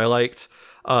date. I liked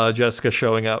Jessica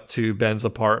showing up to Ben's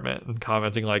apartment and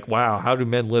commenting wow, how do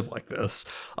men live like this?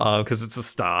 Because it's a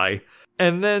sty.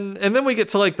 And then we get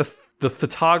to the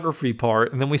photography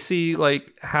part, and then we see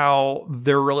how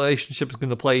their relationship is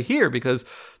going to play here, because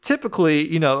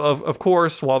typically, of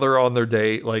course, while they're on their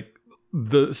date,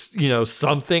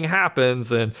 something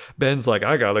happens and Ben's I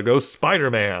gotta go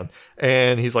Spider-Man,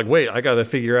 and he's wait, I gotta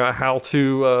figure out how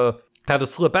to had to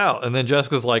slip out, and then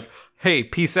Jessica's like, "Hey,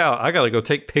 peace out. I gotta go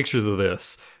take pictures of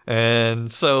this."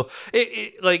 And so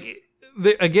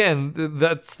again,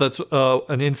 that's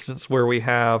an instance where we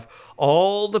have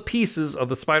all the pieces of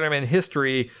the Spider-Man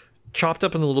history chopped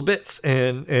up into little bits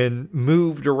and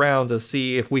moved around to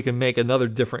see if we can make another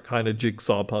different kind of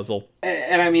jigsaw puzzle.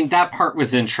 And I mean, that part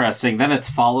was interesting. Then it's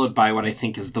followed by what I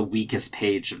think is the weakest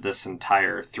page of this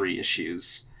entire 3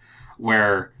 issues,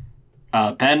 where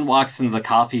Ben walks into the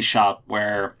coffee shop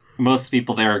where most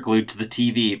people there are glued to the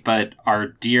TV, but our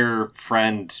dear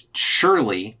friend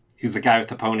Shirley, who's a guy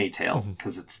with a ponytail,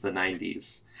 because it's the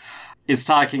 90s, is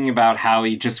talking about how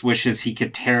he just wishes he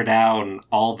could tear down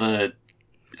all the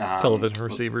television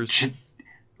receivers.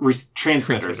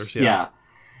 Transmitters, yeah.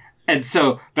 And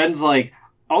so Ben's like,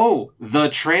 "Oh, the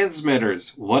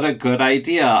transmitters. What a good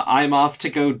idea. I'm off to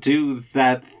go do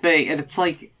that thing." And it's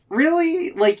like,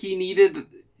 really? Like, you needed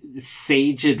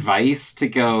sage advice to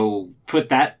go put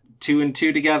that 2 and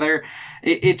 2 together?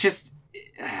 It just...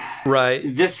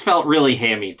 Right. This felt really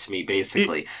hammy to me,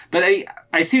 basically. But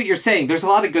I see what you're saying. There's a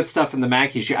lot of good stuff in the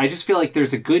Mac issue. I just feel like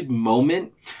there's a good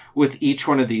moment with each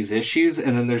one of these issues,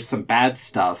 and then there's some bad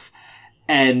stuff.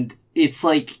 And it's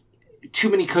like too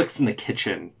many cooks in the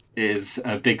kitchen is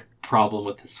a big problem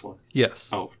with this one.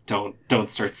 Yes. Oh, don't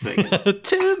start singing.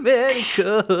 Too many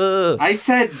cooks. I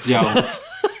said don't.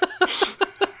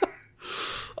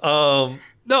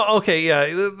 No, okay,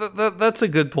 yeah, that's a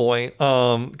good point.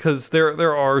 Because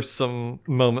there are some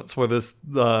moments where this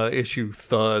issue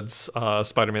thuds.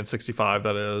 Spider-Man 65,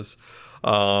 that is.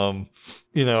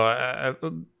 I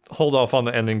hold off on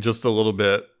the ending just a little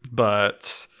bit,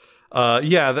 but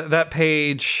that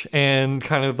page and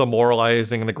kind of the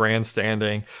moralizing and the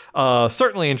grandstanding,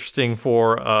 certainly interesting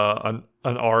for an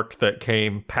arc that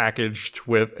came packaged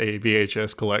with a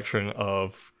VHS collection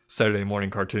of Saturday morning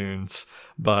cartoons.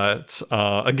 But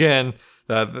again,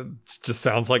 that just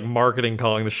sounds like marketing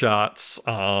calling the shots.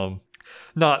 Not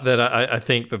that I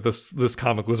think that this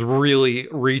comic was really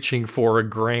reaching for a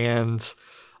grand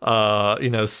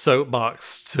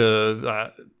soapbox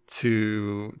to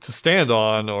stand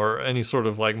on, or any sort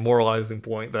of like moralizing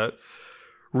point that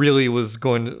really was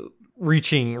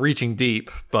reaching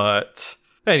deep. But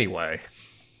anyway.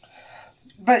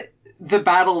 But the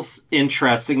battle's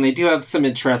interesting. They do have some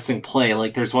interesting play.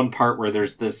 Like, there's one part where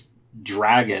there's this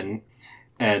dragon,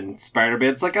 and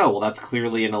Spider-Man's like, "Oh, well, that's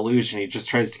clearly an illusion." He just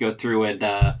tries to go through, and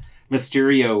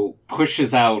Mysterio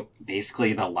pushes out basically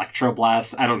an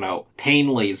electroblast, I don't know, pain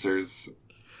lasers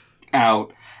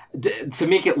out to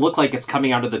make it look like it's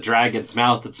coming out of the dragon's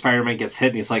mouth, and Spider-Man gets hit,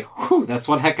 and he's like, "Whew, that's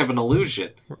one heck of an illusion."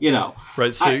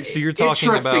 Right, so you're talking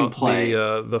about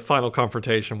the final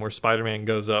confrontation where Spider-Man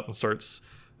goes up and starts...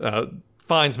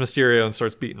 finds Mysterio and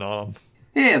starts beating on him.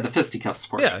 Yeah, the fisticuffs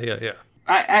portion. Yeah.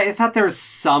 I thought there was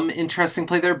some interesting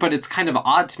play there, but it's kind of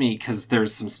odd to me because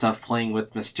there's some stuff playing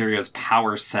with Mysterio's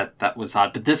power set that was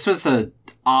odd. But this was a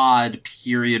odd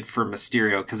period for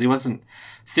Mysterio because he wasn't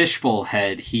Fishbowl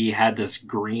Head. He had this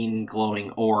green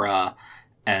glowing aura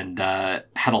and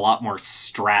had a lot more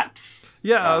straps.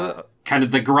 Yeah. Kind of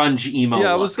the grunge emo look.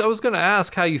 I was going to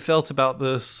ask how you felt about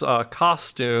this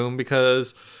costume,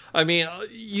 because I mean,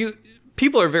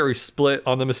 people are very split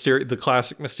on the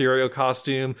classic Mysterio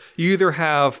costume. You either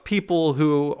have people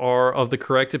who are of the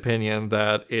correct opinion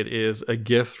that it is a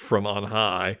gift from on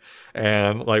high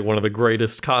and like one of the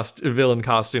greatest villain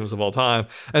costumes of all time,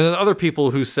 and then other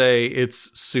people who say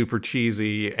it's super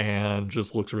cheesy and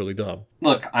just looks really dumb.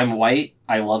 Look, I'm white.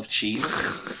 I love cheese,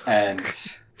 and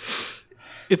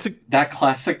that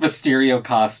classic Mysterio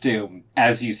costume,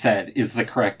 as you said, is the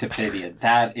correct opinion.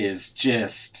 That is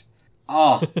just...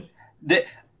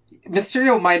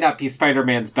 Mysterio might not be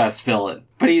Spider-Man's best villain,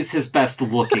 but he's his best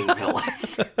looking villain.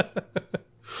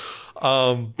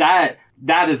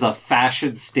 That is a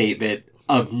fashion statement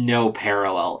of no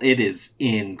parallel. It is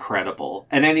incredible.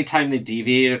 And anytime they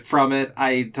deviate from it,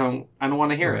 I don't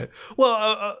want to hear it.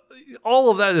 Well, all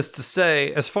of that is to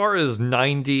say, as far as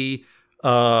 90s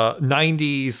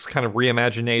kind of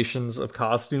reimaginations of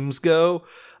costumes go,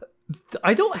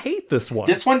 I don't hate this one.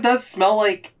 This one does smell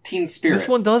like Teen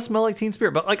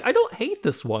Spirit. But like, I don't hate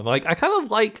this one. Like, I kind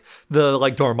of like the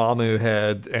like Dormammu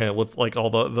head and with like all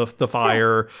the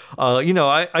fire.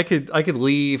 Yeah. I could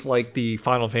leave like the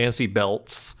Final Fantasy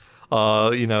belts.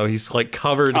 He's like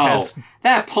covered.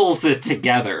 That pulls it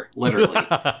together, literally.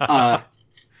 I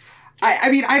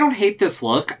mean, I don't hate this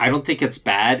look. I don't think it's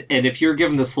bad. And if you're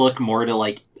giving this look more to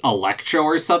like Electro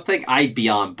or something, I'd be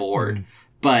on board.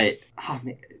 But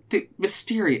man. Dude,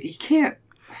 Mysterio, you can't...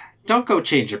 Don't go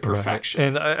change your perfection. Right.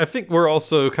 And I think we're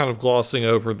also kind of glossing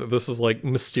over that this is like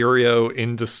Mysterio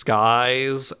in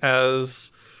disguise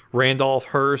as Randolph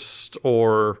Hearst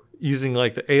or using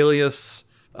like the alias.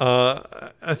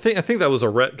 I think that was a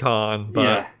retcon,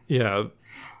 but yeah.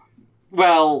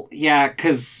 Well, yeah,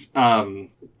 because I'm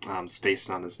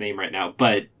spacing on his name right now,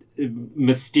 but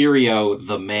Mysterio,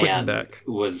 the man,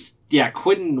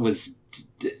 Quentin was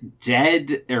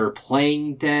dead or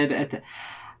playing dead at the...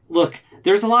 Look,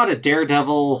 there's a lot of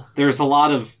Daredevil, there's a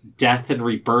lot of death and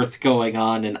rebirth going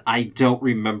on, and I don't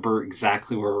remember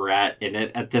exactly where we're at in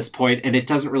it at this point, and it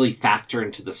doesn't really factor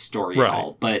into the story at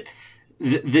all, but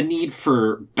the need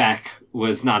for Beck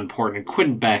was not important, and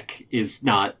Quentin Beck is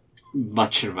not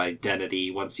much of an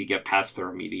identity once you get past the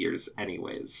Romita years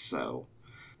anyways, so...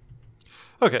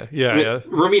 Okay, yeah.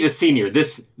 Romita Sr.,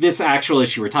 this actual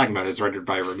issue we're talking about is rendered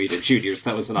by Romita Jr., so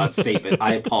that was an odd statement.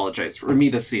 I apologize.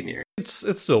 Romita Sr.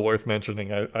 It's still worth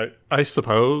mentioning, I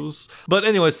suppose. But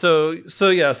anyway, so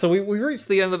we reached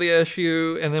the end of the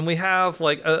issue, and then we have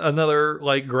like another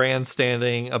like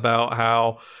grandstanding about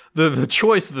how the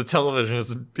choice of the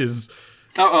television is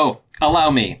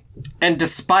allow me. And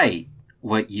despite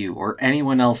what you or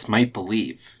anyone else might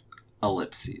believe,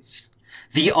 ellipses.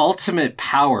 The ultimate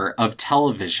power of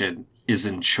television is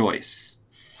in choice.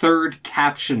 Third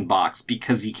caption box,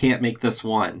 because you can't make this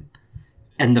one.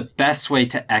 And the best way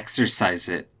to exercise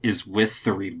it is with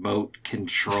the remote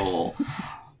control.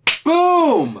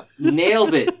 Boom!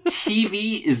 Nailed it.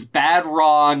 TV is bad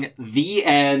wrong. The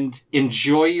end.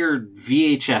 Enjoy your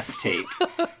VHS tape.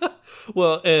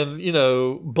 Well, and, you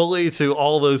know, bully to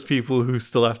all those people who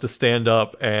still have to stand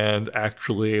up and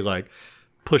actually, like,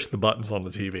 push the buttons on the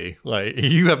TV. Like,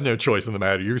 you have no choice in the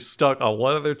matter. You're stuck on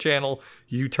one other channel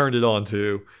you turned it on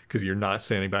to because you're not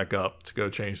standing back up to go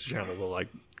change the channel to, like,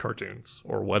 cartoons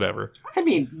or whatever. I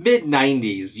mean,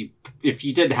 mid-90s, if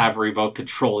you didn't have remote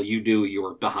control, you knew you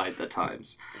were behind the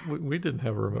times. We didn't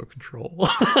have a remote control.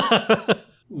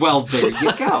 Well, there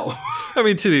you go. I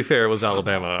mean, to be fair, it was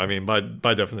Alabama. I mean,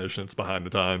 by definition, it's behind the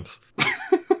times.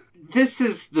 This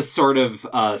is the sort of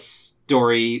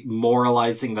story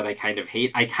moralizing that I kind of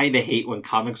hate. I kind of hate when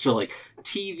comics are like,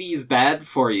 TV's bad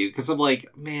for you. Because I'm like,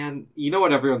 man, you know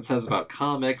what everyone says about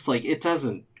comics? Like, it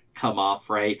doesn't come off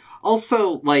right.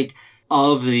 Also, like,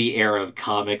 of the era of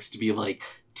comics to be like,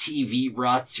 TV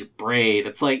rots your brain.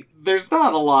 It's like, there's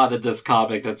not a lot of this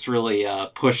comic that's really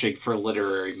pushing for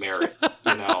literary merit,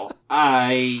 you know?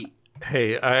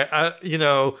 Hey, I you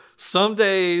know, some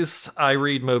days I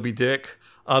read Moby Dick.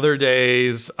 Other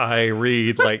days I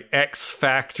read, like, X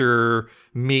Factor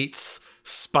meets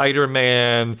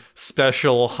Spider-Man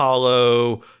special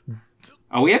hollow.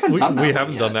 Oh, we haven't done that. We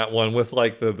haven't done that one with,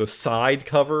 like, the side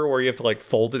cover where you have to, like,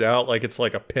 fold it out like it's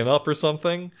like a pinup or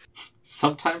something.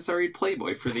 Sometimes I read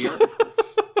Playboy for the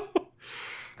articles.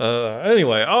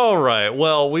 Anyway, all right.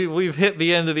 Well, we've hit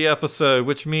the end of the episode,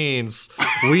 which means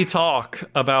we talk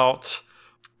about,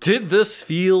 did this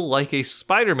feel like a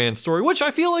Spider-Man story? Which I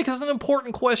feel like is an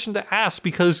important question to ask,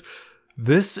 because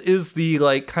this is the,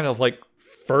 like, kind of like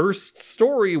first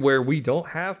story where we don't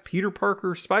have Peter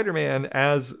Parker Spider-Man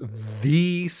as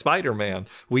the Spider-Man.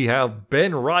 We have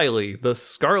Ben Reilly, the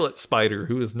Scarlet Spider,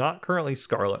 who is not currently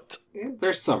Scarlet.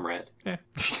 There's some red. Yeah.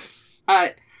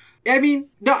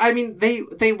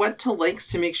 They went to lengths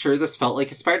to make sure this felt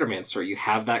like a Spider-Man story. You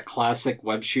have that classic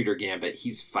web shooter Gambit.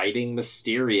 He's fighting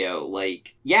Mysterio.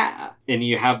 Like, yeah. And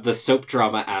you have the soap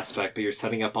drama aspect, but you're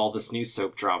setting up all this new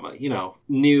soap drama. You know,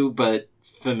 new but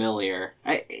familiar.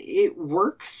 It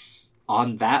works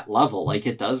on that level. Like,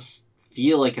 it does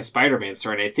feel like a Spider-Man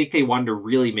story. And I think they wanted to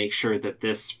really make sure that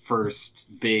this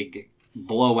first big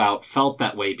blowout felt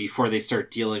that way before they start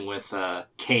dealing with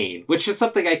Kane, which is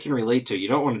something I can relate to. You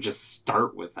don't want to just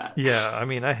start with that. Yeah, I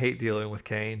mean, I hate dealing with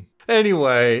Kane.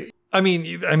 Anyway, I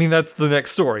mean that's the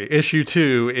next story. Issue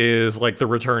 2 is like the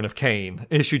return of Kane.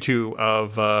 Issue 2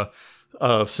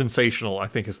 of Sensational, I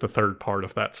think, is the third part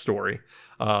of that story,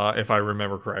 if I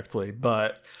remember correctly.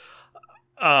 But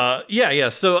yeah.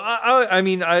 So I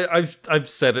mean, I've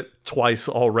said it twice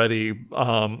already,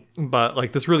 but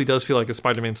like this really does feel like a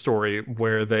Spider-Man story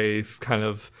where they've kind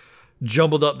of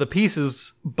jumbled up the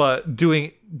pieces, but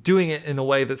doing it in a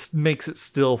way that makes it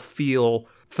still feel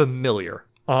familiar.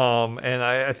 And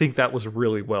I think that was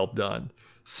really well done.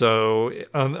 So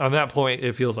on that point,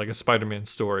 it feels like a Spider-Man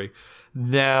story.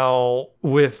 Now,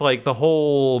 with like the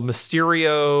whole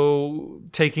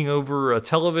Mysterio taking over a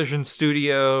television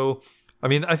studio, I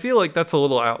mean, I feel like that's a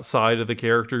little outside of the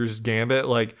character's gambit.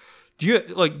 Like,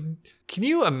 can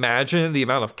you imagine the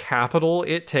amount of capital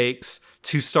it takes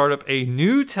to start up a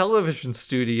new television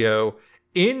studio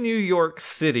in New York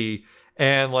City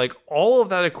and like all of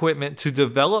that equipment to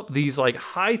develop these like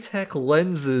high-tech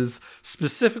lenses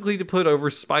specifically to put over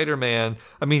Spider-Man.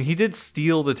 I mean, he did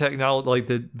steal the technology, like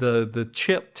the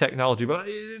chip technology, but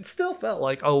it still felt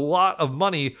like a lot of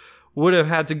money would have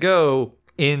had to go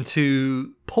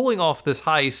into pulling off this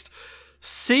heist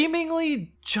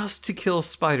seemingly just to kill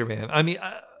Spider-Man. I mean,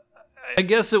 I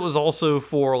guess it was also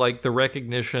for like the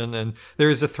recognition, and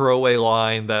there's a throwaway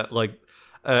line that like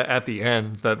at the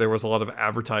end that there was a lot of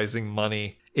advertising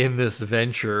money in this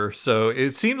venture. So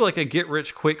it seemed like a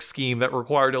get-rich-quick scheme that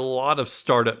required a lot of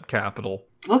startup capital.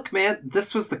 Look, man,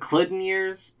 this was the Clinton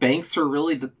years. Banks were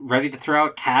really ready to throw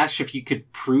out cash if you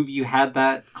could prove you had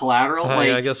that collateral.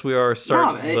 I guess we are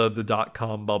starting the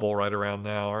dot-com bubble right around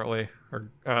now, aren't we?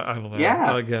 Or I don't know.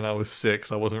 Yeah. Again, I was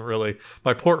 6. I wasn't really...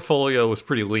 My portfolio was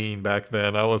pretty lean back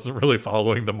then. I wasn't really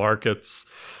following the markets.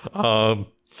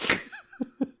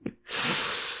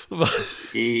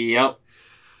 Yep.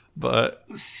 But...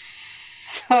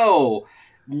 So,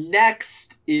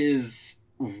 next is...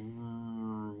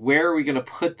 Where are we going to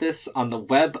put this on the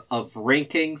web of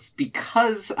rankings?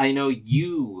 Because I know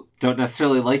you don't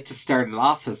necessarily like to start it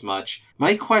off as much.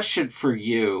 My question for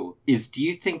you is, do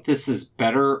you think this is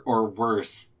better or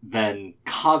worse than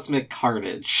Cosmic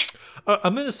Carnage?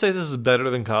 I'm going to say this is better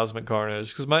than Cosmic Carnage,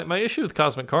 because my issue with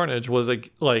Cosmic Carnage was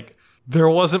like there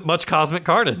wasn't much Cosmic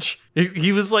Carnage.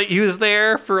 He was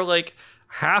there for like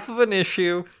half of an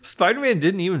issue. Spider-Man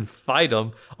didn't even fight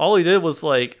him. All he did was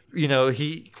like,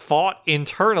 he fought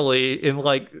internally in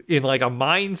like a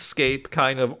Mindscape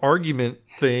kind of argument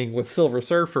thing with Silver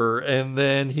Surfer, and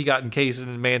then he got encased in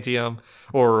adamantium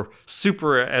or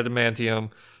super adamantium,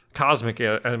 cosmic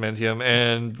adamantium,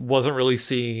 and wasn't really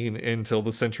seen until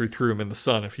the Century threw him in the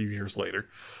sun a few years later.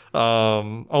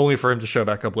 Only for him to show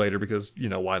back up later because,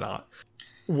 why not?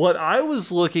 What I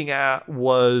was looking at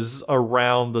was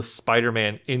around the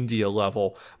Spider-Man India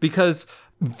level, because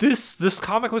this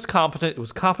comic was competent. It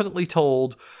was competently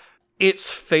told.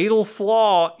 Its fatal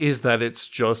flaw is that it's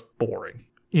just boring.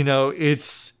 I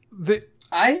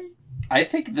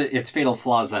think that its fatal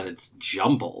flaw is that it's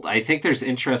jumbled. I think there's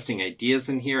interesting ideas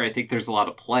in here. I think there's a lot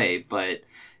of play, but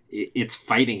it's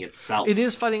fighting itself. It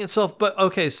is fighting itself, but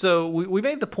okay, so we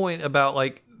made the point about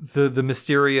like the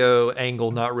Mysterio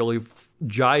angle not really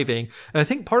jiving, and I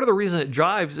think part of the reason it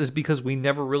jives is because we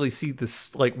never really see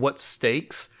this, like, what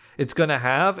stakes it's gonna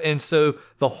have, and so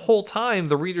the whole time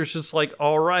the reader's just like,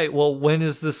 all right, well, when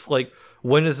is this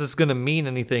gonna mean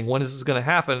anything? When is this gonna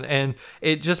happen? And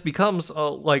it just becomes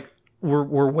like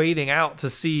we're waiting out to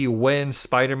see when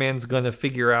Spider-Man's gonna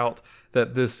figure out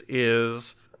that this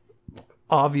is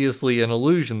obviously an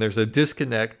illusion. There's a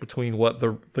disconnect between what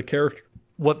the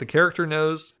character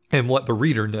knows and what the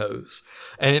reader knows,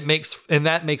 and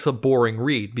that makes a boring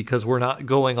read, because we're not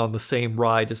going on the same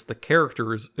ride as the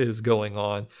character is going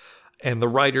on, and the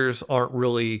writers aren't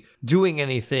really doing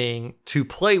anything to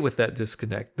play with that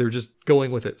disconnect. They're just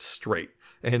going with it straight,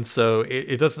 and so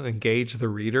it doesn't engage the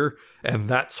reader, and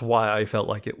that's why I felt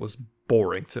like it was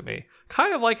boring to me.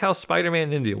 Kind of like how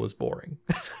Spider-Man India was boring.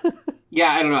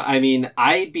 Yeah, I don't know. I mean,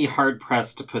 I'd be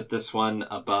hard-pressed to put this one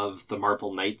above the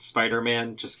Marvel Knights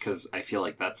Spider-Man, just because I feel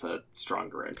like that's a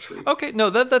stronger entry. Okay, no,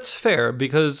 that's fair,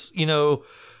 because,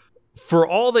 for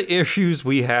all the issues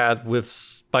we had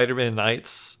with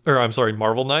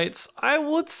Marvel Knights, I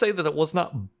would say that it was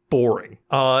not boring.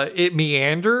 It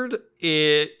meandered.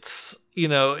 It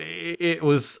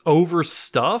was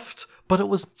overstuffed, but it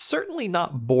was certainly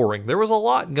not boring. There was a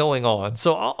lot going on,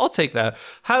 so I'll take that.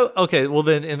 Okay, well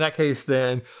then, in that case,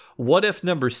 then, What If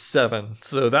number 7?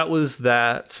 So that was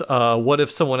that, what if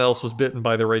someone else was bitten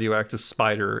by the radioactive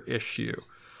spider issue?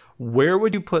 Where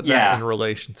would you put that in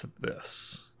relation to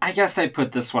this? I guess I'd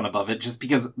put this one above it, just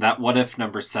because that What If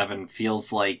number 7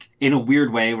 feels like, in a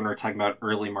weird way, when we're talking about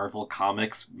early Marvel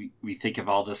comics, we think of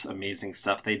all this amazing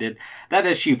stuff they did. That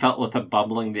issue felt with a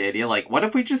bumbling the idea, like, what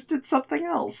if we just did something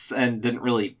else? And didn't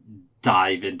really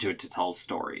dive into it to tell a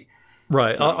story.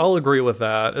 Right, so, I'll agree with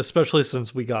that, especially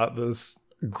since we got this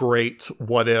great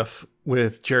What If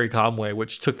with Jerry Conway,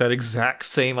 which took that exact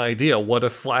same idea. What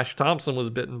if Flash Thompson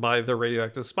was bitten by the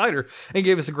radioactive spider, and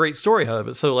gave us a great story out of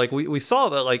it. So like we saw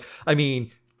that, like, I mean,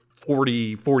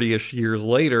 40-ish years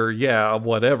later, yeah,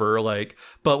 whatever, like,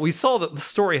 but we saw that the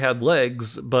story had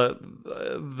legs, but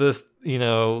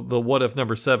the What If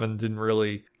number 7 didn't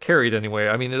really carry it anyway.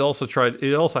 I mean, it also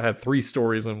had 3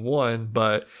 stories in one,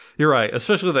 but you're right,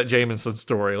 especially that Jameson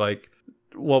story, like,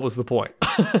 what was the point?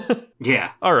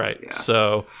 Yeah. All right. Yeah.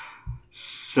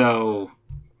 So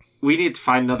we need to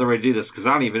find another way to do this, because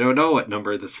I don't even know what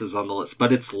number this is on the list,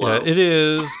 but it's low. Yeah, it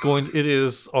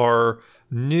is our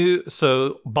new.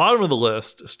 So bottom of the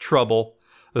list is Trouble.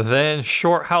 Then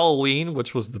Short Halloween,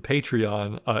 which was the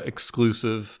Patreon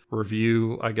exclusive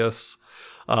review, I guess.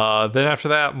 Then after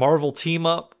that, Marvel Team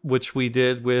Up, which we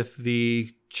did with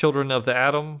the Children of the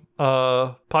Atom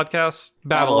podcast.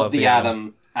 Battle of the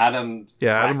Atom. Adam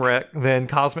Wreck. Then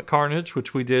Cosmic Carnage,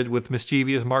 which we did with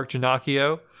Mischievous Mark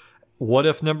Giannacchio. What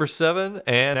If number 7,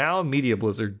 and now Media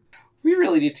Blizzard. We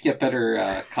really need to get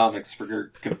better comics for going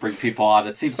to bring people on.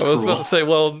 It seems I was cruel. about to say,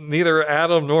 well, neither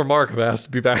Adam nor Mark have asked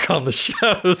to be back on the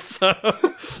show, so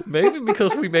maybe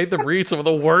because we made them read some of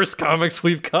the worst comics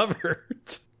we've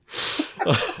covered.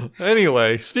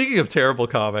 Anyway, speaking of terrible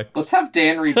comics, let's have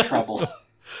Dan read Trouble.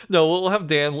 No, we'll have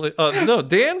Dan. No,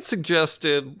 Dan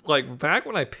suggested, like, back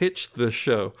when I pitched this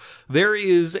show, there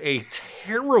is a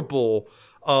terrible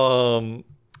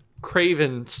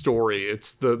Craven story.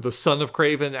 It's the son of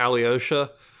Craven,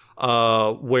 Alyosha,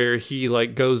 where he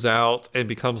like goes out and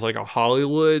becomes like a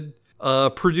Hollywood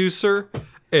producer,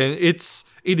 and it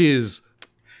is.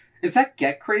 Is that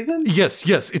Get Craven? Yes,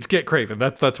 it's Get Craven.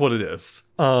 That's what it is.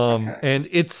 Okay. And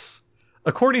it's,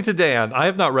 according to Dan, I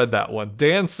have not read that one.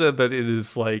 Dan said that it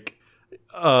is like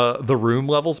the Room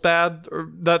level's bad.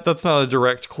 That's not a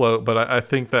direct quote, but I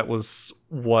think that was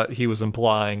what he was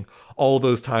implying all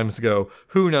those times ago.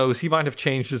 Who knows? He might have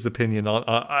changed his opinion on.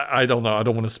 I don't know. I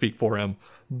don't want to speak for him,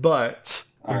 but.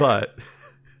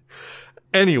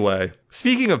 Anyway,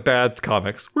 speaking of bad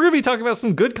comics, we're going to be talking about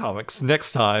some good comics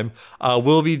next time.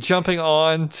 We'll be jumping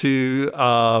on to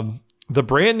The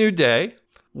Brand New Day,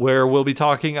 where we'll be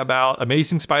talking about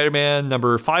Amazing Spider-Man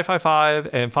number 555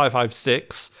 and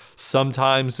 556.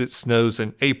 Sometimes it snows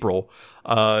in April.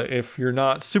 If you're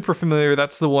not super familiar,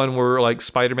 that's the one where like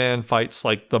Spider-Man fights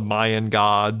like the Mayan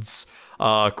gods,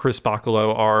 Chris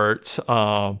Bacalo art.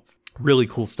 Really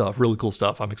cool stuff.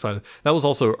 I'm excited. That was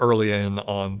also early in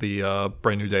on the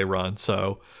Brand New Day run.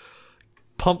 So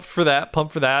pumped for that.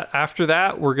 After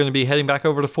that, we're going to be heading back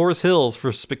over to Forest Hills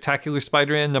for Spectacular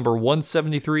Spider-Man number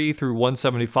 173 through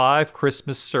 175,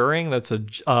 Christmas Stirring. That's a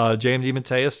JMD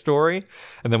Mateus story.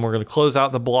 And then we're going to close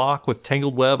out the block with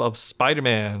Tangled Web of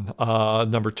Spider-Man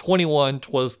number 21,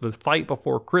 'Twas the Fight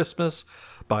Before Christmas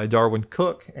by Darwin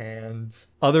Cook and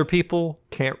other people.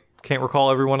 Can't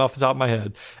recall everyone off the top of my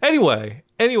head. Anyway.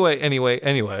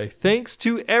 Thanks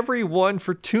to everyone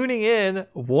for tuning in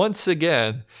once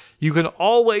again. You can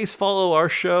always follow our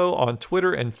show on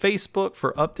Twitter and Facebook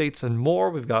for updates and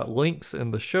more. We've got links in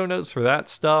the show notes for that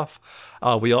stuff.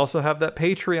 We also have that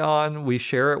Patreon. We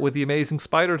share it with the Amazing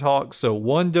Spider Talk. So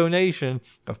one donation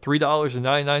of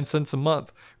 $3.99 a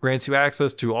month grants you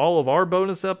access to all of our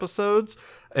bonus episodes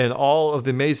and all of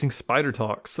the Amazing Spider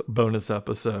Talks bonus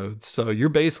episodes. So you're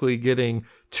basically getting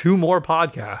 2 more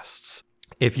podcasts.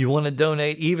 If you want to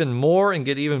donate even more and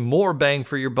get even more bang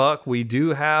for your buck, we do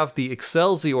have the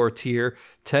Excelsior tier.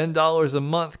 $10 a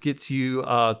month gets you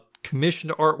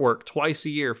commissioned artwork twice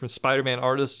a year from Spider-Man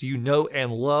artists you know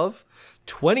and love.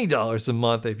 $20 a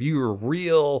month, if you're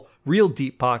real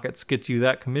deep pockets, gets you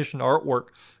that commissioned artwork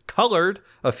colored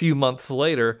a few months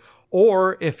later.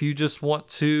 Or if you just want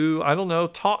to,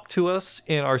 talk to us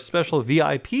in our special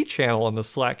VIP channel in the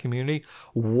Slack community,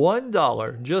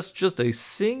 $1, just a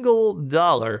single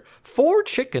dollar, 4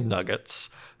 chicken nuggets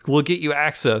will get you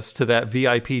access to that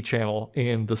VIP channel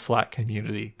in the Slack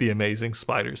community, the Amazing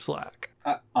Spider Slack.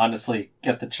 Honestly,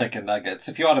 get the chicken nuggets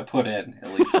if you want to put in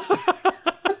at least.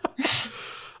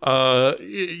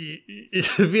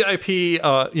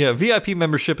 VIP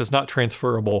membership is not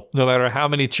transferable, no matter how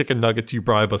many chicken nuggets you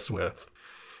bribe us with.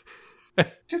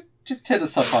 Just hit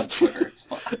us up on Twitter. It's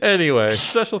fine. Anyway,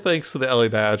 special thanks to the LA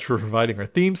Badge for providing our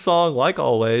theme song. Like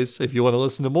always, if you want to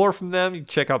listen to more from them, you can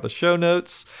check out the show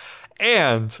notes.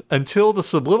 And until the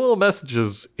subliminal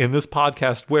messages in this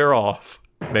podcast wear off,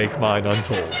 make mine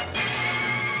untold.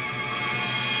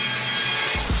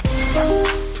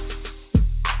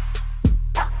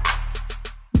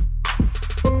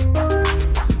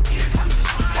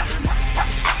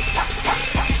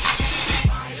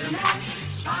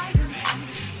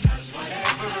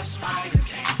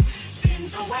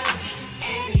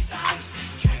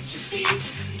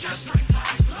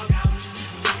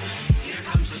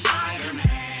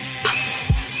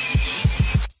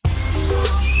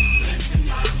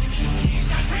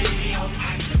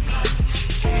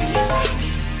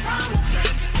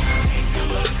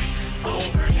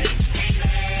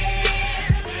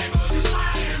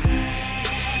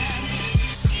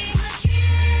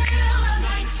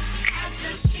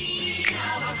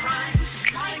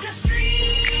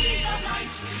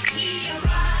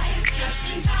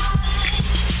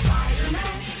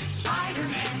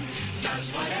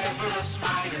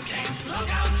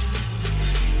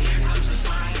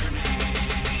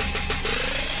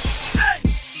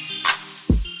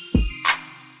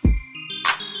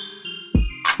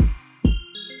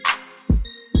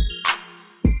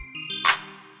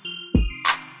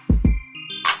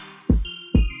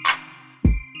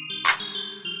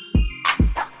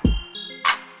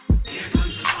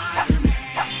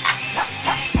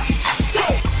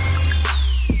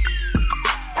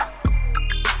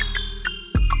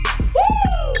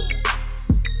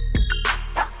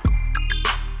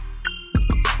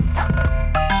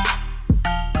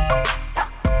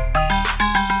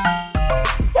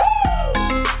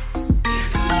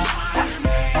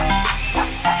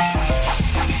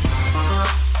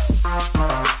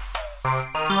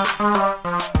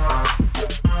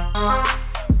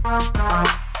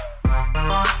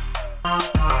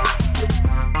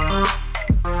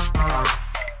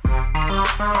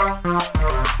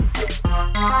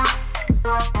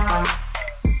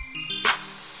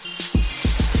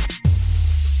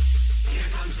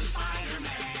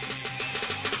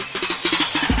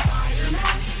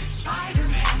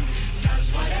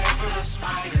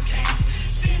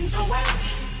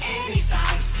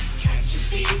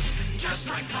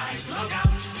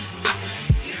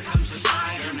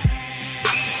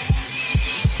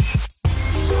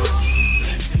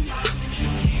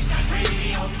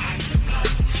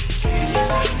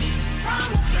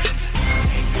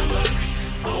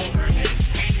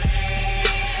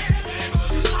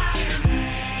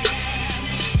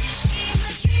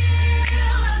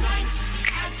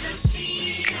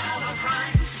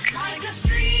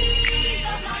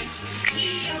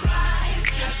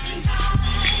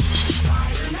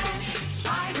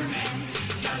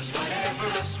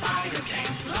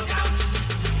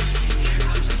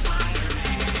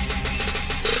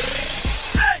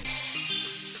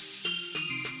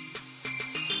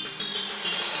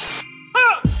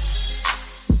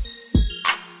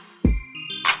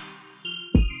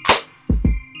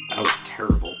 That was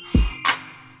terrible.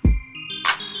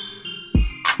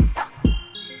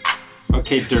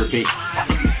 Okay, Derpy.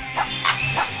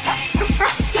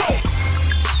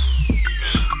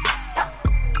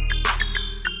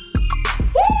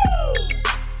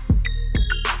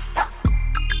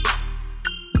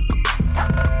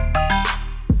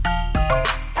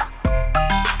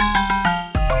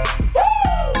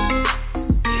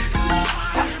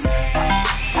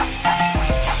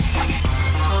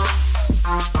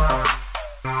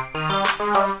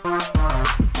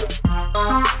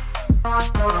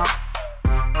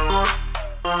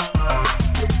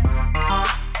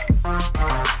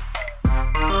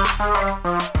 Bye.